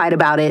 and we can fight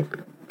about it.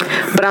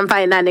 But I'm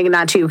fighting that nigga,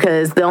 not you,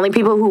 because the only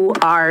people who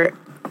are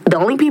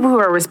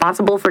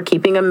responsible for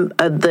keeping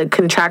the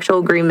contractual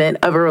agreement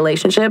of a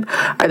relationship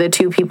are the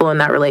two people in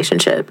that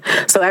relationship.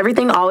 So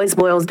everything always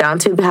boils down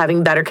to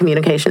having better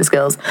communication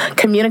skills.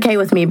 Communicate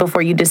with me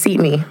before you deceive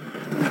me.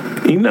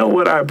 You know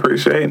what I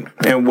appreciate,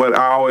 and what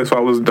I always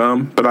thought was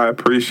dumb, but I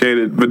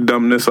appreciated the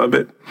dumbness of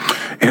it,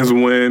 is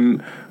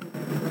when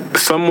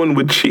someone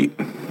would cheat,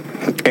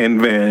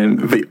 and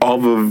then all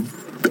the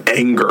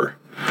anger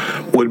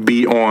would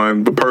be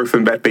on the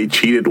person that they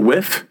cheated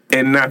with,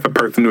 and not the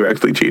person who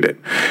actually cheated.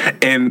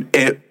 And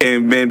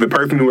then the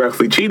person who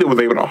actually cheated was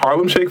able to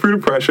Harlem shake through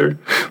the pressure,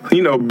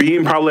 be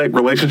in probably like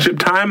relationship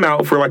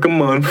timeout for like a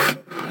month.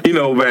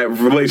 That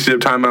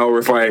relationship timeout where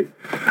it's like,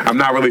 I'm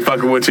not really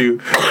fucking with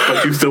you,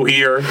 but you still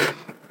here.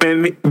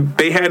 And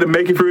they had to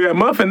make it through that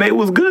month, and they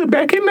was good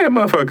back in that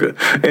motherfucker.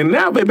 And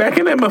now they back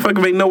in that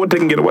motherfucker, they know what they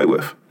can get away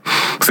with.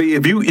 See,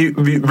 if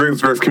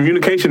there's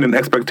communication and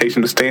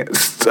expectation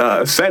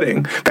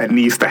setting that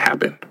needs to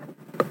happen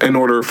in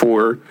order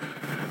for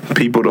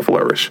people to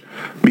flourish.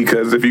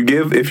 Because if you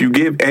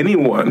give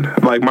anyone,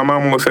 like my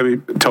mom always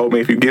told me,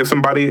 if you give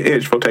somebody an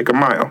inch, they'll take a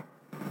mile.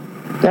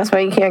 That's why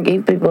you can't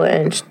give people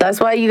an inch. That's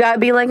why you gotta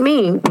be like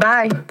me.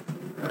 Bye.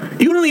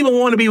 You don't even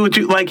want to be with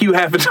you like you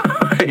have the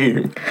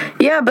time.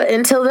 Yeah, but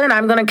until then,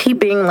 I'm gonna keep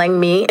being like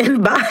me,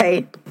 and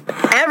bye.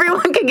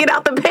 Everyone can get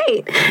out the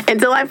paint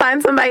until I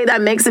find somebody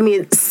that makes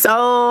me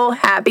so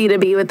happy to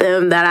be with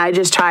them that I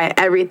just try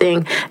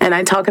everything, and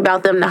I talk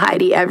about them to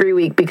Heidi every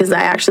week because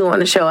I actually want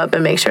to show up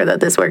and make sure that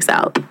this works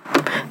out.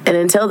 And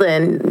until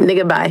then,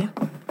 nigga, bye.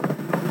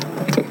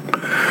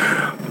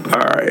 All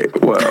right,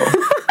 well.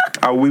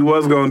 We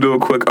was going to do a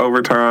quick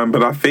overtime,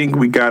 but I think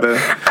we got to...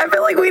 I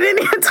feel like we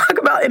didn't even talk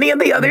about any of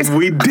the others.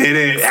 We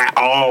didn't at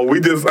all. We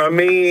just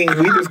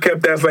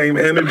kept that same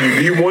energy.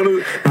 Do you want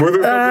to...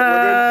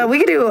 We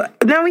could do...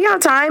 No, we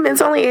got time. It's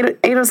only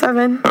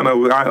 8:07. I know.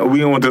 We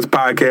don't want this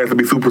podcast to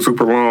be super,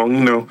 super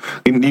long.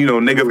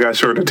 Niggas got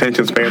short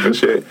attention spans and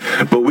shit.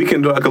 But we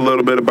can talk a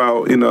little bit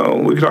about, we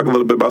can talk a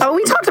little bit about... Oh,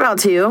 we talked about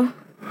two.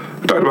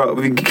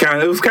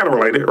 It was kind of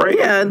related, right?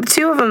 Yeah,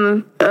 two of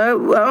them.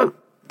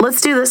 Let's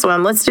do this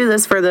one. Let's do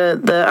this for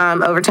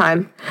the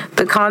overtime.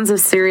 The cons of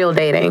serial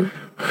dating.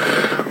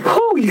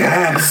 Oh,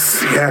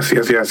 yes. Do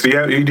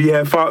you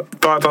have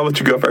thoughts? I'll let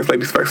you go first.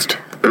 Ladies first.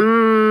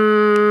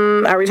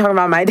 Are we talking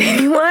about my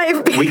dating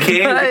life? We can. We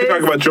can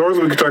talk about yours.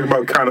 We can talk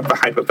about kind of the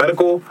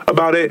hypothetical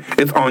about it.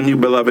 It's on you,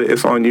 beloved.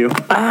 It's on you.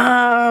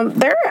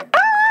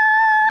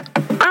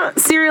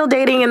 Serial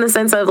dating in the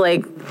sense of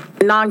like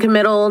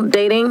non-committal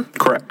dating.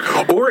 Correct.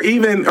 Or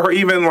even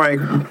like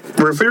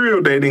for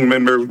serial dating,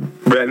 then there's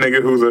that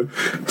nigga who's a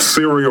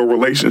serial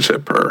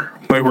relationshipper,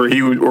 like where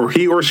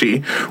he or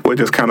she would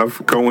just kind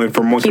of go in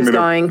from one keeps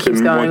going,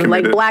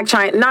 like Blac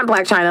Chyna, not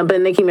Blac Chyna,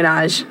 but Nicki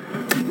Minaj.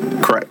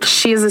 Correct.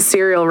 She is a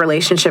serial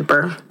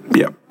relationshipper.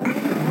 Yep.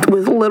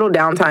 With little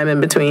downtime in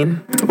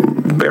between.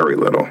 Very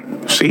little.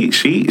 She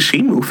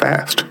moved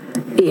fast.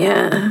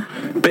 Yeah.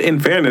 But in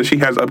fairness, she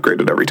has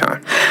upgraded every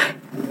time.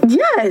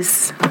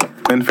 Yes.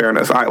 In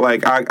fairness,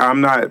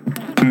 I'm not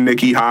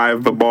Nicki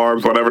Hive, the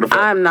Barbs, whatever the fuck.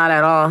 I'm not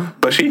at all.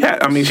 But she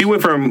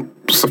went from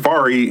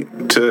Safari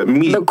to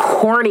Meek. The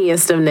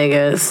corniest of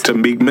niggas. To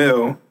Meek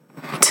Mill.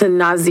 To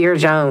Nasir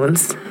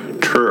Jones.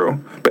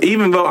 True. But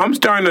even though I'm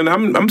starting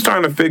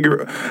to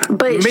figure.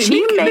 But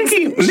she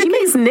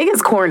makes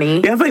niggas corny.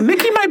 Yeah, I was like,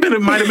 Nicki might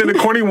have been a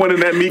corny one in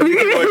that Meek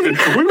collection.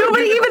 No,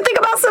 but even think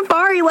about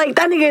Safari. Like,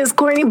 that nigga is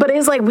corny, but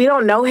it's like we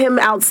don't know him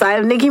outside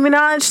of Nicki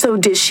Minaj. So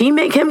did she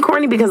make him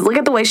corny? Because look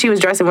at the way she was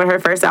dressing when her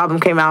first album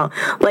came out.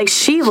 Like,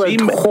 she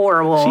looked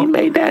horrible. She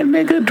made that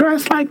nigga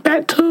dress like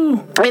that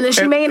too.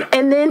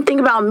 And then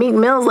think about Meek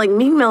Mills. Like,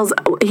 Meek Mills,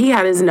 he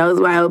had his nose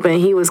wide open.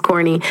 He was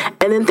corny.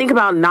 And then think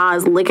about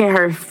Nas licking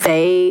her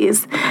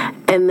face.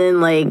 And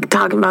then, like,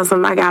 talking about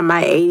something, I got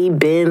my 80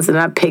 Benz and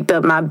I picked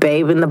up my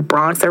babe in the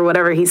Bronx or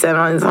whatever he said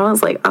on his own. I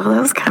was like, oh,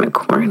 that was kind of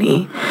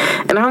corny.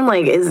 And I'm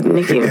like, is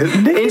Nicki?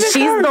 And she's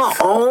the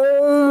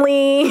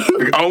only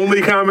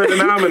common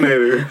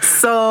denominator.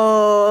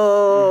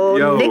 So,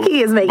 yo,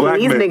 Nicki is making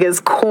these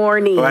niggas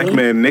corny. Black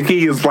man,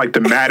 Nicki is like the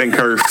Madden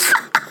curse.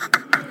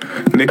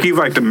 Nicki's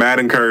like the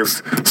Madden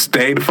curse.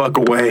 Stay the fuck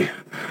away.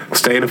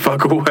 Stay the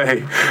fuck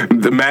away.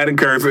 The Madden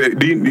curse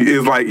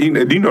is like, do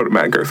you know what the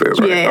Madden curse is,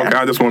 right? Yeah. Okay,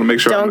 I just want to make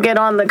sure. Don't get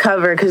on the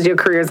cover because your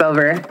career's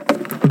over.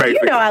 Basically.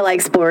 You know I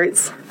like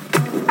sports.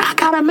 I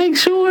gotta make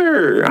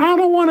sure. I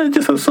don't want to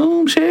just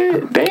assume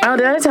shit. Damn. Oh,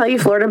 did I tell you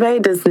Florida Bay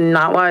does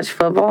not watch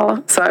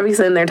football? So I'd be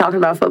sitting there talking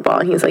about football,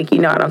 and he's like,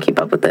 I don't keep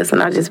up with this.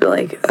 And I'd just be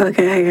like,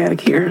 okay, I gotta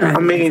keep it. I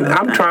mean,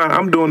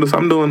 I'm doing this.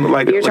 I'm doing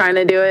like... You're trying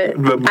to do it?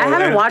 I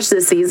haven't watched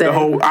this season.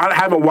 I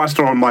haven't watched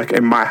it on, like,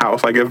 in my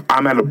house. Like, if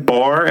I'm at a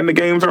bar and the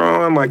games are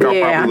on, like, I'll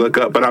probably look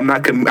up. But I'm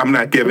not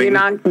giving... You're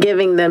not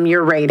giving them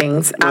your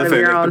ratings out of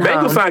your own home.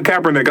 Bengals signed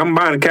Kaepernick. I'm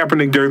buying a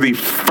Kaepernick jersey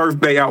first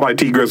day out like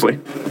T. Grizzly.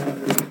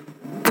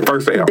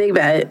 First day out. Big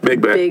bet.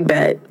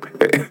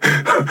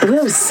 We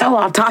were so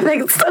off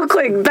topic so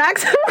quick. Back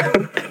to...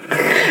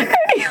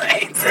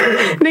 Anyways.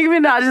 Nicki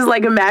Minaj is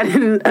like a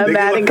Madden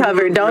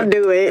cover. Don't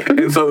do it.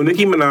 And so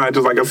Nicki Minaj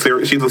is like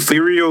she's a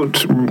serial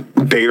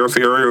dater,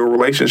 serial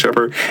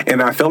relationshipper.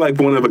 And I feel like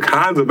one of the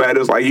cons of that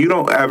is like you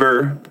don't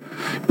ever...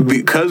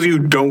 Because you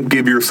don't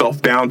give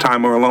yourself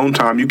downtime or alone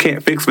time, you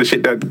can't fix the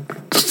shit that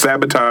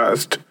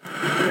sabotaged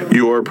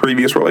your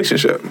previous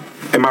relationship.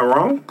 Am I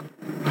wrong?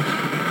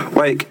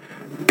 Like,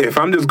 if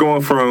I'm just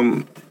going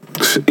from,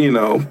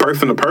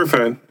 person to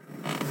person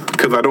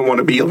because I don't want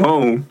to be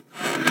alone,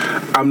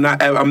 I'm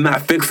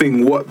not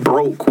fixing what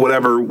broke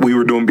whatever we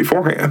were doing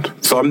beforehand.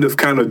 So I'm just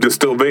kind of just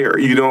still there.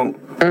 You don't,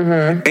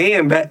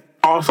 and that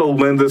also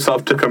lends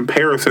itself to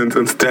comparisons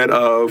instead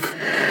of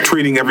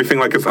treating everything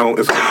like its own,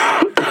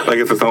 like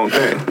it's its own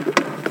thing.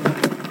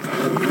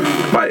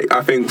 Like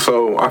I think,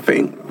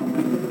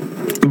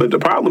 but the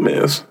problem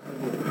is,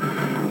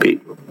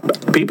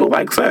 people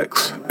like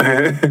sex,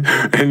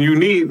 and you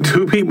need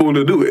two people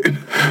to do it.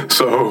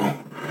 So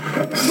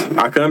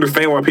I can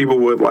understand why people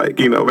would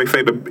they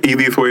say the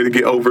easiest way to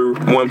get over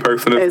one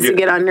person is to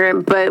get under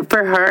it. But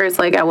for her, it's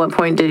like, at what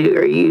point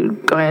are you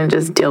going to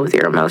just deal with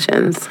your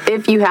emotions?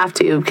 If you have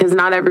to, because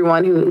not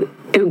everyone who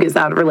gets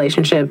out of a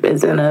relationship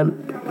is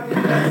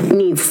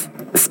needs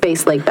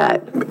space like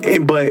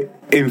that. But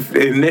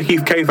in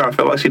Nicki's case, I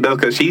feel like she does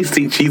because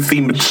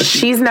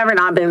she's never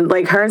not been,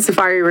 like, her and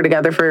Safaree were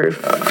together for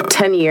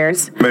 10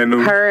 years.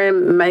 Her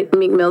and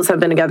Meek Mills have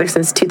been together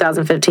since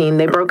 2015.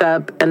 They broke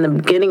up in the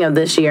beginning of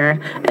this year,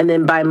 and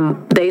then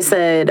they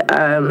said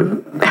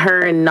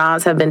her and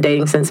Nas have been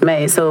dating since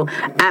May. So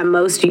at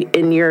most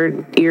in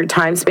your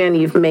time span,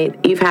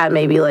 you've had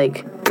maybe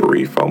like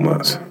 3-4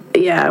 months.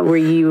 Yeah, where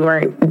you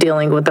weren't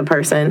dealing with the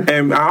person.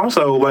 And I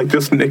also like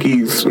just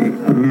Nicki's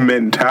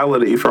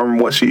mentality from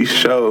what she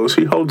shows.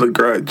 She holds a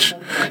grudge.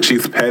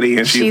 She's petty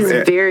and she's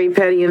very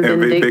petty and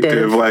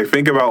vindictive. Like,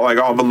 think about like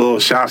all the little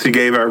shots she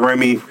gave at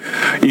Remy,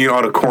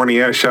 all the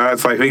corny ass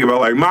shots. Like, think about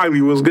like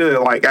Miley was good.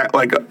 Like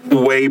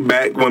way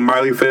back when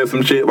Miley said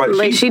some shit.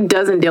 Like she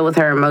doesn't deal with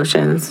her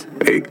emotions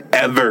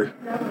ever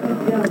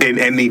in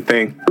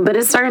anything. But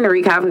it's starting to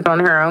wreak havoc on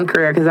her own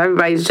career because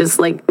everybody's just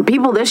like,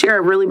 people this year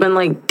have really been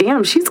like,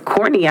 damn, she's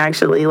corny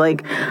actually.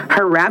 Like,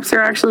 her raps are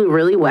actually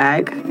really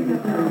whack.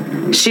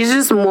 She's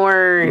just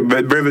more...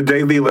 But there's a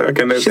Jay-Z lyric.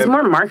 She's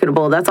more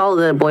marketable. That's all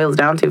that it boils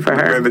down to for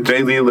her. There's a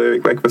Jay-Z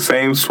lyric, like, the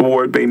same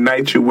sword they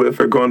knight you with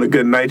are going to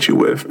good night you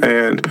with.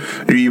 And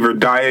you either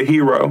die a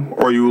hero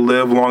or you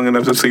live long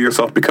enough to see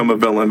yourself become a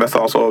villain. That's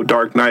also a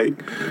Dark Knight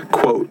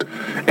quote.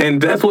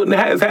 And that's what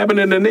is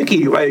happening to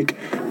Nicki. Like,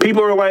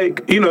 people are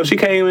like, she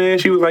came in,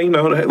 she was like,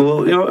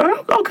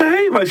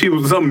 okay. Like, she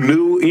was something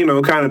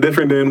new, kind of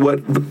different than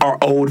what our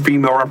old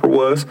female rapper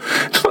was.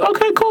 She's like,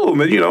 okay, cool.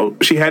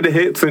 And, she had the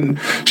hits and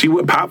she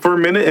would pop for a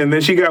minute, and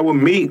then she got with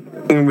Meek,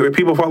 and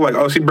people felt like,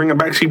 oh, she bringing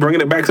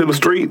it back to the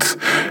streets,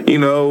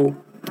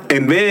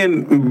 And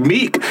then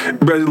Meek,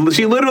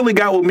 she literally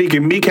got with Meek,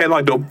 and Meek had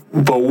like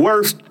the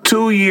worst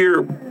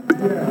 2-year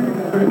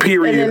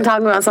period. And then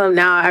talking about something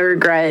now, I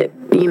regret,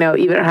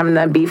 even having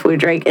that beef with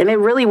Drake. And it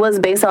really was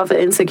based off of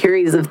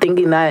insecurities of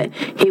thinking that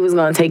he was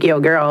going to take your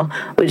girl,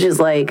 which is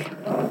like...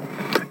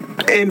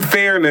 In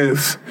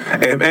fairness,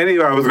 if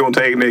anybody was going to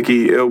take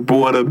Nicki, it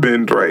would have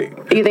been Drake.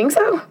 You think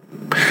so?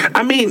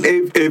 I mean,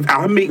 if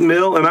I'm Meek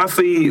Mill and I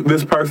see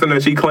this person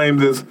that she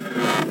claims is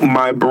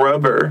my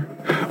brother,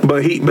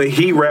 but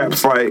he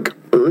raps like,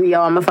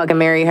 yo, I'ma fucking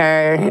marry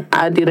her.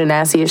 I do the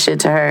nastiest shit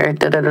to her.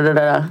 Da da da da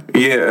da.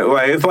 Yeah,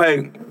 like it's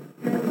like,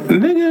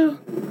 nigga,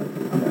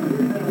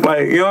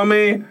 like, you know what I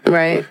mean?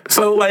 Right.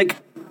 So like,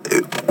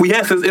 we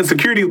have his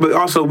insecurities, but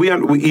also we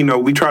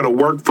try to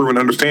work through and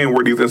understand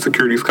where these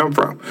insecurities come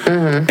from.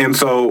 Mm-hmm. And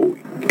so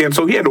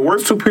he had the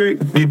worst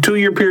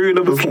 2-year period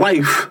of his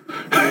life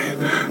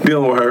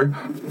dealing with her.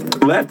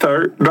 Left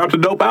her, dropped a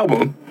dope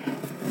album.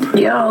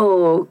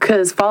 Yo,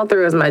 cause Fall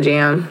Through is my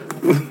jam.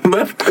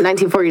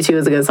 1942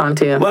 is a good song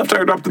too. Left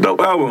her, dropped the dope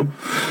album.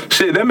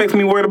 Shit, that makes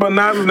me worried about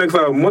Nas' next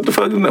album. What the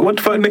fuck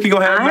Nicki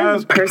gonna have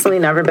Nas? I've personally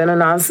never been a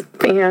Nas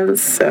fan,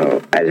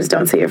 so I just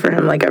don't see it for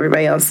him like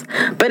everybody else.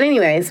 But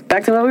anyways,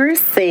 back to what we were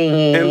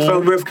saying. And so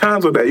there's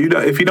cons with that.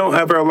 If you don't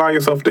ever allow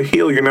yourself to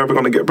heal, you're never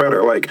gonna get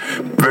better. Like,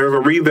 there's a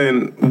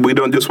reason we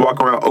don't just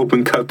walk around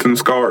open cuts and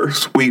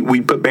scars. We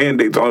put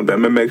Band-Aids on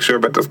them and make sure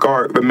that the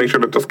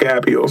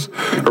scab heals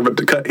or that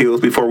the cut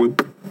heals before we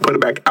put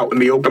it back out in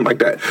the open like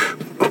that.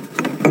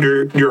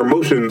 Your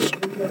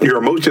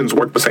emotions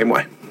work the same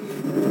way.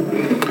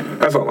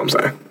 That's all I'm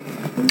saying.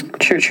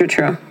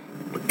 True.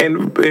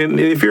 And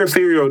if you're a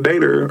serial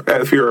dater,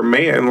 if you're a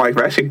man, like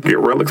that shit can get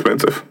real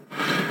expensive.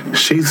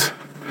 She's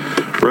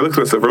real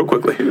expensive real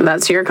quickly.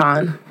 That's your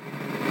con.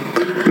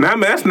 Nah,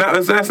 man,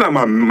 that's not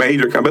my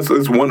major con.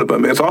 It's one of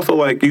them. It's also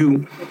like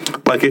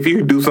if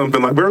you do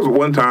something like there was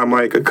one time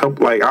like a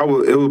couple like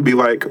it would be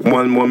like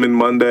one woman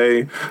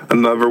Monday,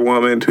 another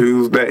woman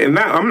Tuesday, and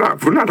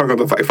we're not talking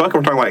about like fuck.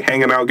 We're talking like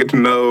hanging out, get to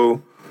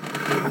know.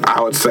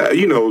 I would say,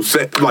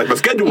 set like the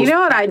schedule. You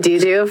know what I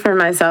do for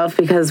myself,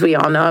 because we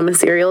all know I'm a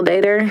serial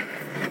dater?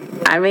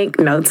 I make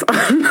notes on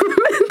the men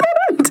that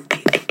I'm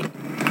dating.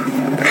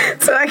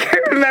 So I can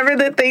remember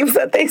the things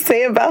that they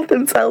say about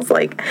themselves,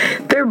 like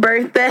their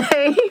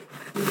birthday,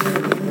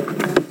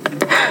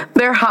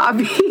 their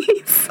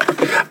hobbies.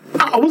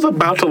 I was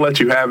about to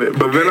let you have it,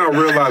 but then I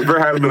realized there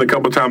has been a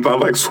couple times I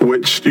like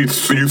switched. You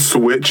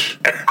switch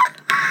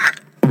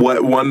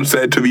what one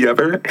said to the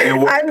other,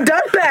 and I've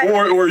done that.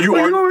 Or you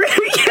are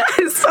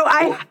yes. So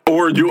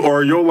or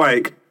you're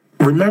like,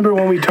 remember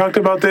when we talked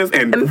about this,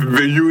 and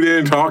you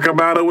didn't talk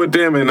about it with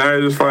them, and I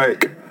was just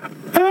like,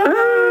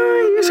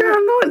 you sure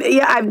I'm doing it?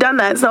 Yeah, I've done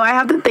that. So I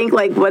have to think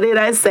like, what did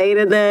I say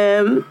to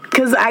them?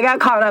 Because I got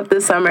caught up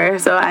this summer,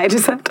 so I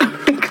just have to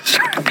make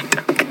sure I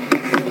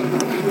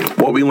don't.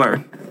 What we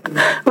learned.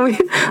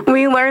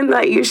 We learned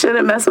that you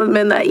shouldn't mess with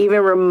men that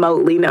even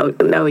remotely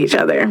know each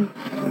other.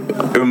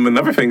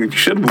 Another thing that you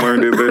should have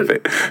learned is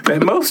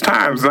that most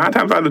times, 9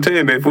 times out of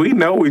 10, if we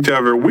know each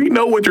other, we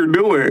know what you're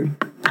doing.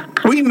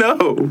 We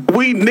know.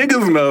 We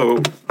niggas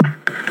know.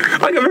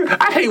 Like,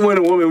 I hate when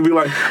a woman be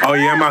like, "Oh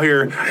yeah, I'm out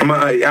here.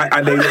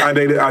 I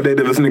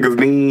dated this nigga's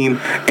Dean,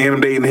 and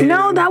I'm dating him."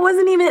 No, that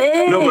wasn't even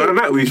it. No, but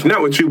not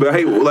with you. But I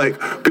hate like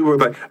people are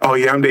like, "Oh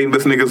yeah, I'm dating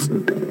this nigga's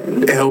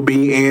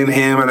LB and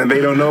him," and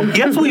they don't know.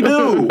 Yes, we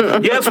do.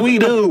 Yes, we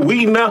do.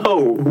 We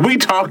know. We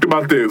talked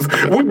about this.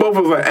 We both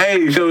was like,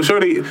 "Hey,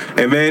 shorty,"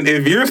 and then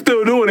if you're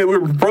still doing it, we're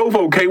both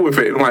okay with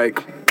it.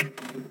 Like.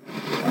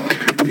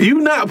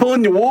 You not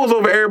pulling your wolves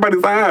over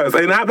everybody's eyes,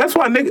 and that's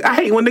why I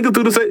hate when niggas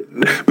do the same.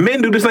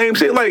 Men do the same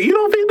shit. Like, you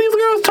don't think these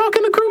girls talk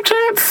in the group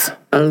chats?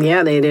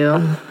 Yeah, they do.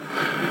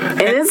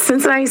 And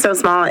Cincinnati's so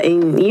small,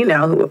 and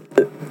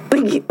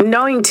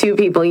knowing 2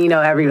 people, you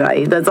know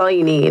everybody. That's all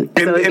you need.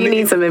 So if you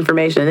need some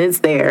information, it's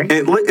there.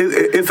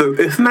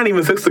 It's not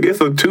even 6.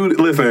 It's a 2.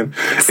 Listen,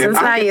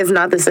 Cincinnati is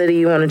not the city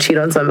you want to cheat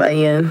on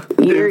somebody in.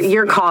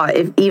 You're caught.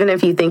 Even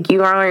if you think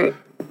you aren't.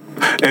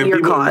 And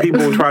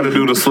people try to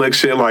do the slick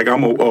shit like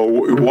I'm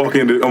gonna walk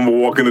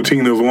into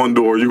Tina's one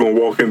door, you're gonna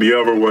walk in the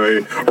other way,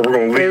 or we're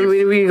gonna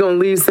leave. We're gonna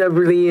leave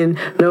separately, and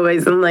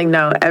nobody's. I'm like,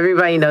 no,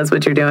 everybody knows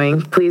what you're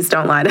doing. Please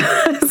don't lie to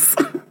us.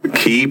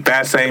 Keep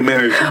that same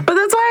energy. But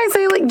that's why I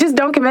say, like, just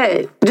don't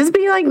commit. Just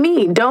be like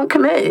me. Don't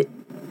commit.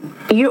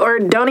 Or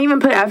don't even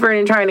put effort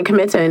in trying to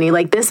commit to any.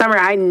 Like this summer,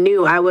 I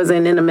knew I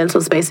wasn't in a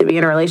mental space to be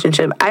in a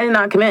relationship. I did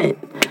not commit.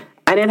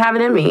 I didn't have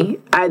it in me.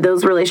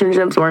 Those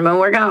relationships weren't gonna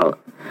work out.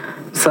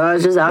 So I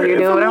was just out here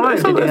doing what I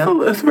wanted to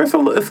do. It's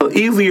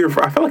easier.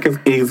 I feel like it's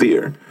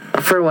easier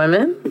for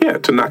women. Yeah,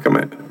 to not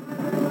commit.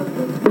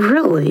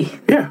 Really?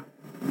 Yeah.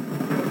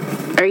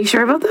 Are you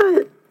sure about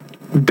that?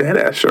 Dead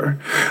ass sure.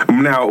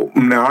 Now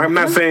I'm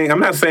not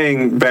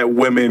saying that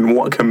women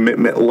want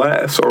commitment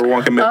less or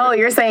want commitment. Oh,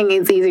 you're saying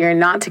it's easier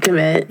not to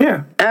commit.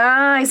 Yeah.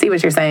 I see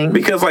what you're saying.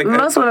 Because like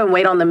most women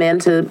wait on the men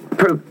to.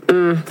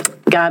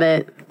 Got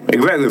it.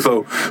 Exactly.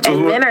 So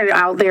and men are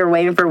out there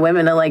waiting for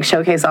women to like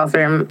showcase all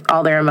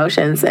their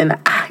emotions, and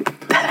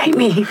that ain't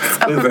me.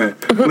 So.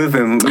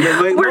 Listen.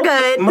 Like, we're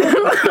good.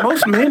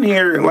 Most men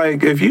here,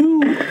 like if you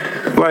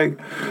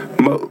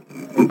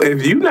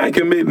not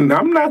committing,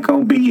 I'm not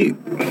gonna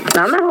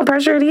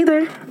pressure it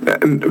either. But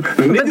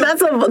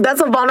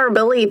that's a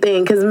vulnerability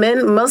thing, because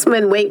most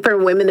men wait for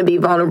women to be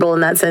vulnerable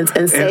in that sense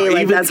and say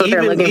like that's what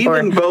they're looking for.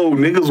 Even though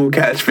niggas will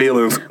catch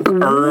feelings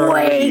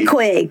way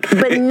quick,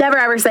 but never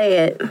ever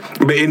say it.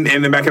 But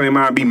in the back of their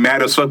mind, be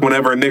mad as fuck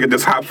whenever a nigga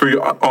just hops for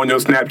you on your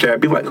Snapchat.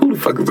 Be like, who the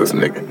fuck is this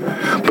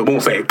nigga? But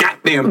won't say a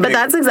goddamn thing. But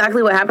that's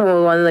exactly what happened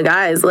with one of the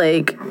guys.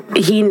 Like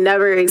he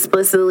never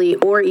explicitly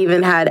or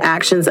even had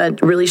actions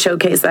that really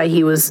showcased that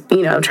he was,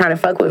 trying to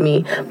fuck with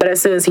me. But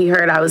as soon as he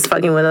heard I was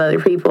fucking with other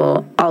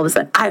people, all of a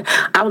sudden,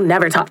 I'll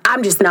never talk.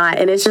 I'm just not.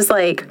 And it's just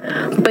like,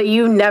 but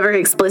you never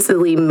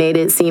explicitly made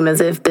it seem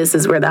as if this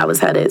is where that was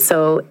headed.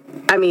 So,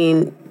 I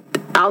mean,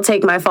 I'll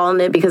take my fault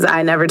in it because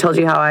I never told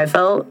you how I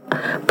felt,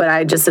 but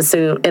I just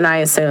assumed, and I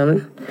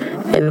assumed.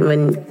 And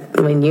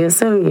when you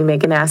assume, you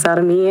make an ass out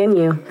of me and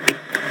you.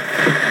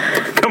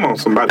 Come on,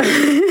 somebody.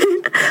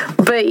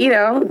 But,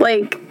 yeah, it's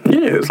like.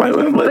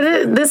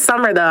 But this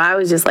summer, though, I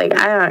was just like,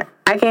 I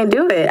can't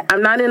do it.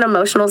 I'm not in an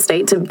emotional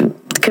state to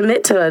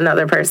commit to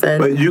another person.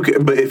 But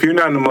if you're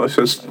not in an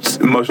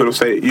emotional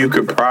state, you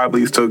could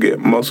probably still get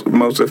most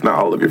if not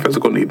all of your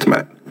physical needs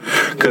met.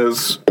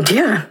 Because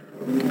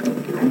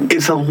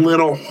it's a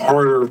little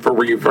harder for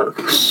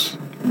reverse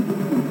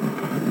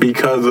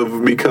because of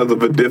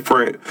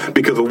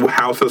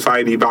how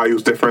society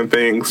values different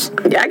things.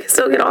 Yeah, I can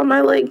still get all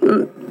my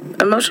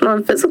emotional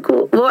and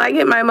physical. Well, I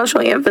get my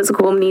emotional and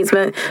physical needs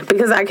met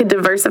because I could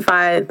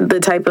diversify the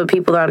type of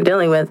people that I'm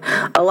dealing with.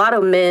 A lot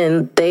of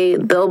men,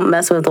 they'll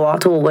mess with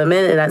multiple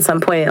women, and at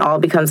some point it all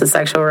becomes a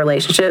sexual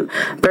relationship.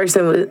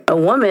 Versus a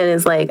woman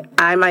is like,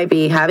 I might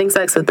be having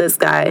sex with this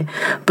guy,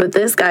 but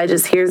this guy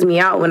just hears me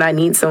out when I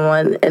need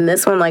someone, and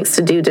this one likes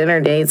to do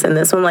dinner dates, and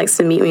this one likes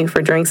to meet me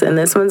for drinks, and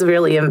this one's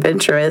really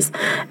adventurous,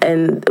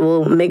 and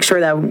we'll make sure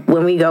that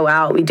when we go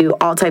out, we do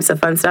all types of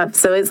fun stuff.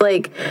 So it's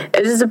like,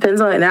 it just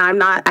depends on it.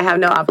 And I have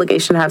no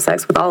obligation to have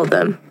sex with all of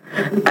them.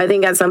 I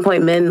think at some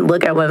point men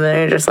look at women and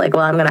are just like,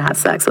 well, I'm going to have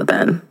sex with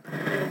them.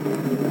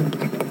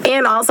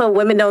 And also,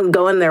 women don't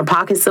go in their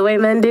pockets the way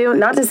men do.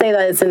 Not to say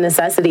that it's a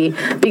necessity,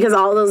 because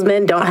all those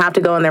men don't have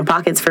to go in their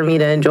pockets for me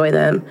to enjoy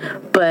them.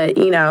 But,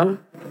 you know,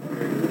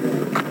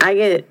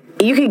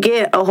 you could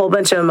get a whole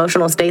bunch of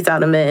emotional states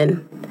out of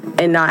men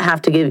and not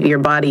have to give your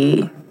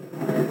body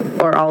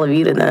or all of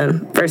you to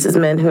them, versus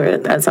men who are,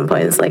 at some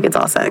point, it's like, it's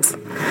all sex.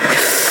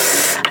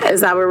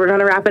 Is that where we're going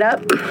to wrap it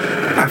up?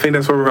 I think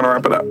that's where we're going to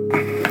wrap it up.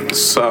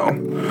 So,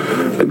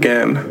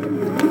 again,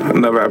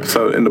 another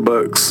episode in the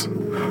books.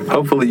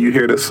 Hopefully you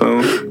hear this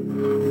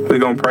soon. We're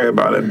going to pray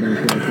about it.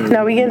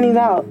 No, we getting these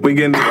out. We're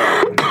going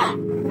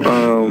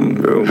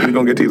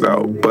to get these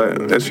out.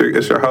 But it's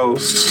your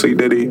host, C.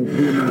 Diddy,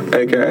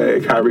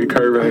 a.k.a. Kyrie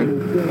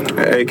Curvin,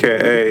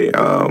 a.k.a.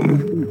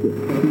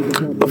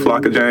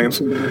 LaFlocka James.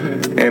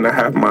 And I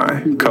have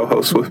my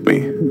co-host with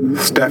me,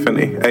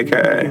 Stephanie,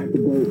 a.k.a.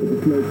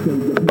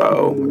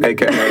 Bo,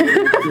 a.k.a.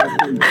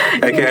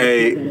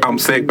 I'm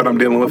sick, but I'm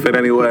dealing with it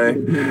anyway,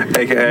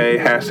 a.k.a.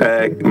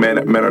 hashtag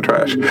men are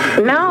trash.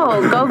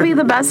 No, go be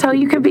the best hoe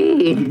you could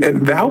be.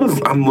 And that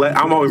was, I'm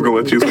always going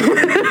to let you say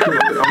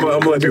that. I'm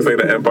going to let you say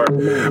the end part.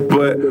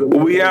 But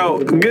we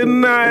out. Good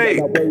night.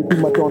 Y'all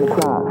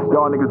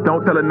niggas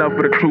don't tell enough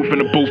of the truth in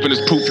the booth, and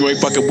it's proof you ain't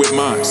fucking with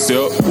mine.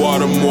 Still,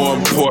 water more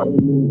important.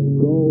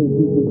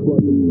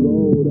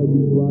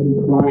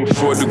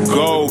 For the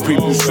gold,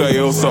 people say,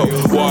 oh, so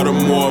water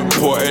more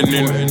important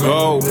than the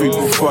gold.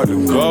 People for the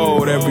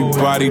gold,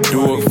 everybody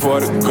do it for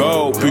the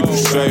gold. People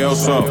say, oh,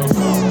 so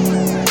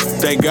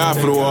thank God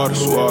for the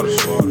waters.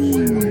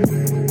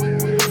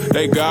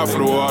 Thank God for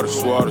the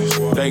waters.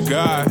 Thank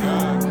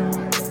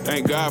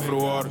God for the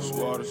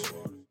waters.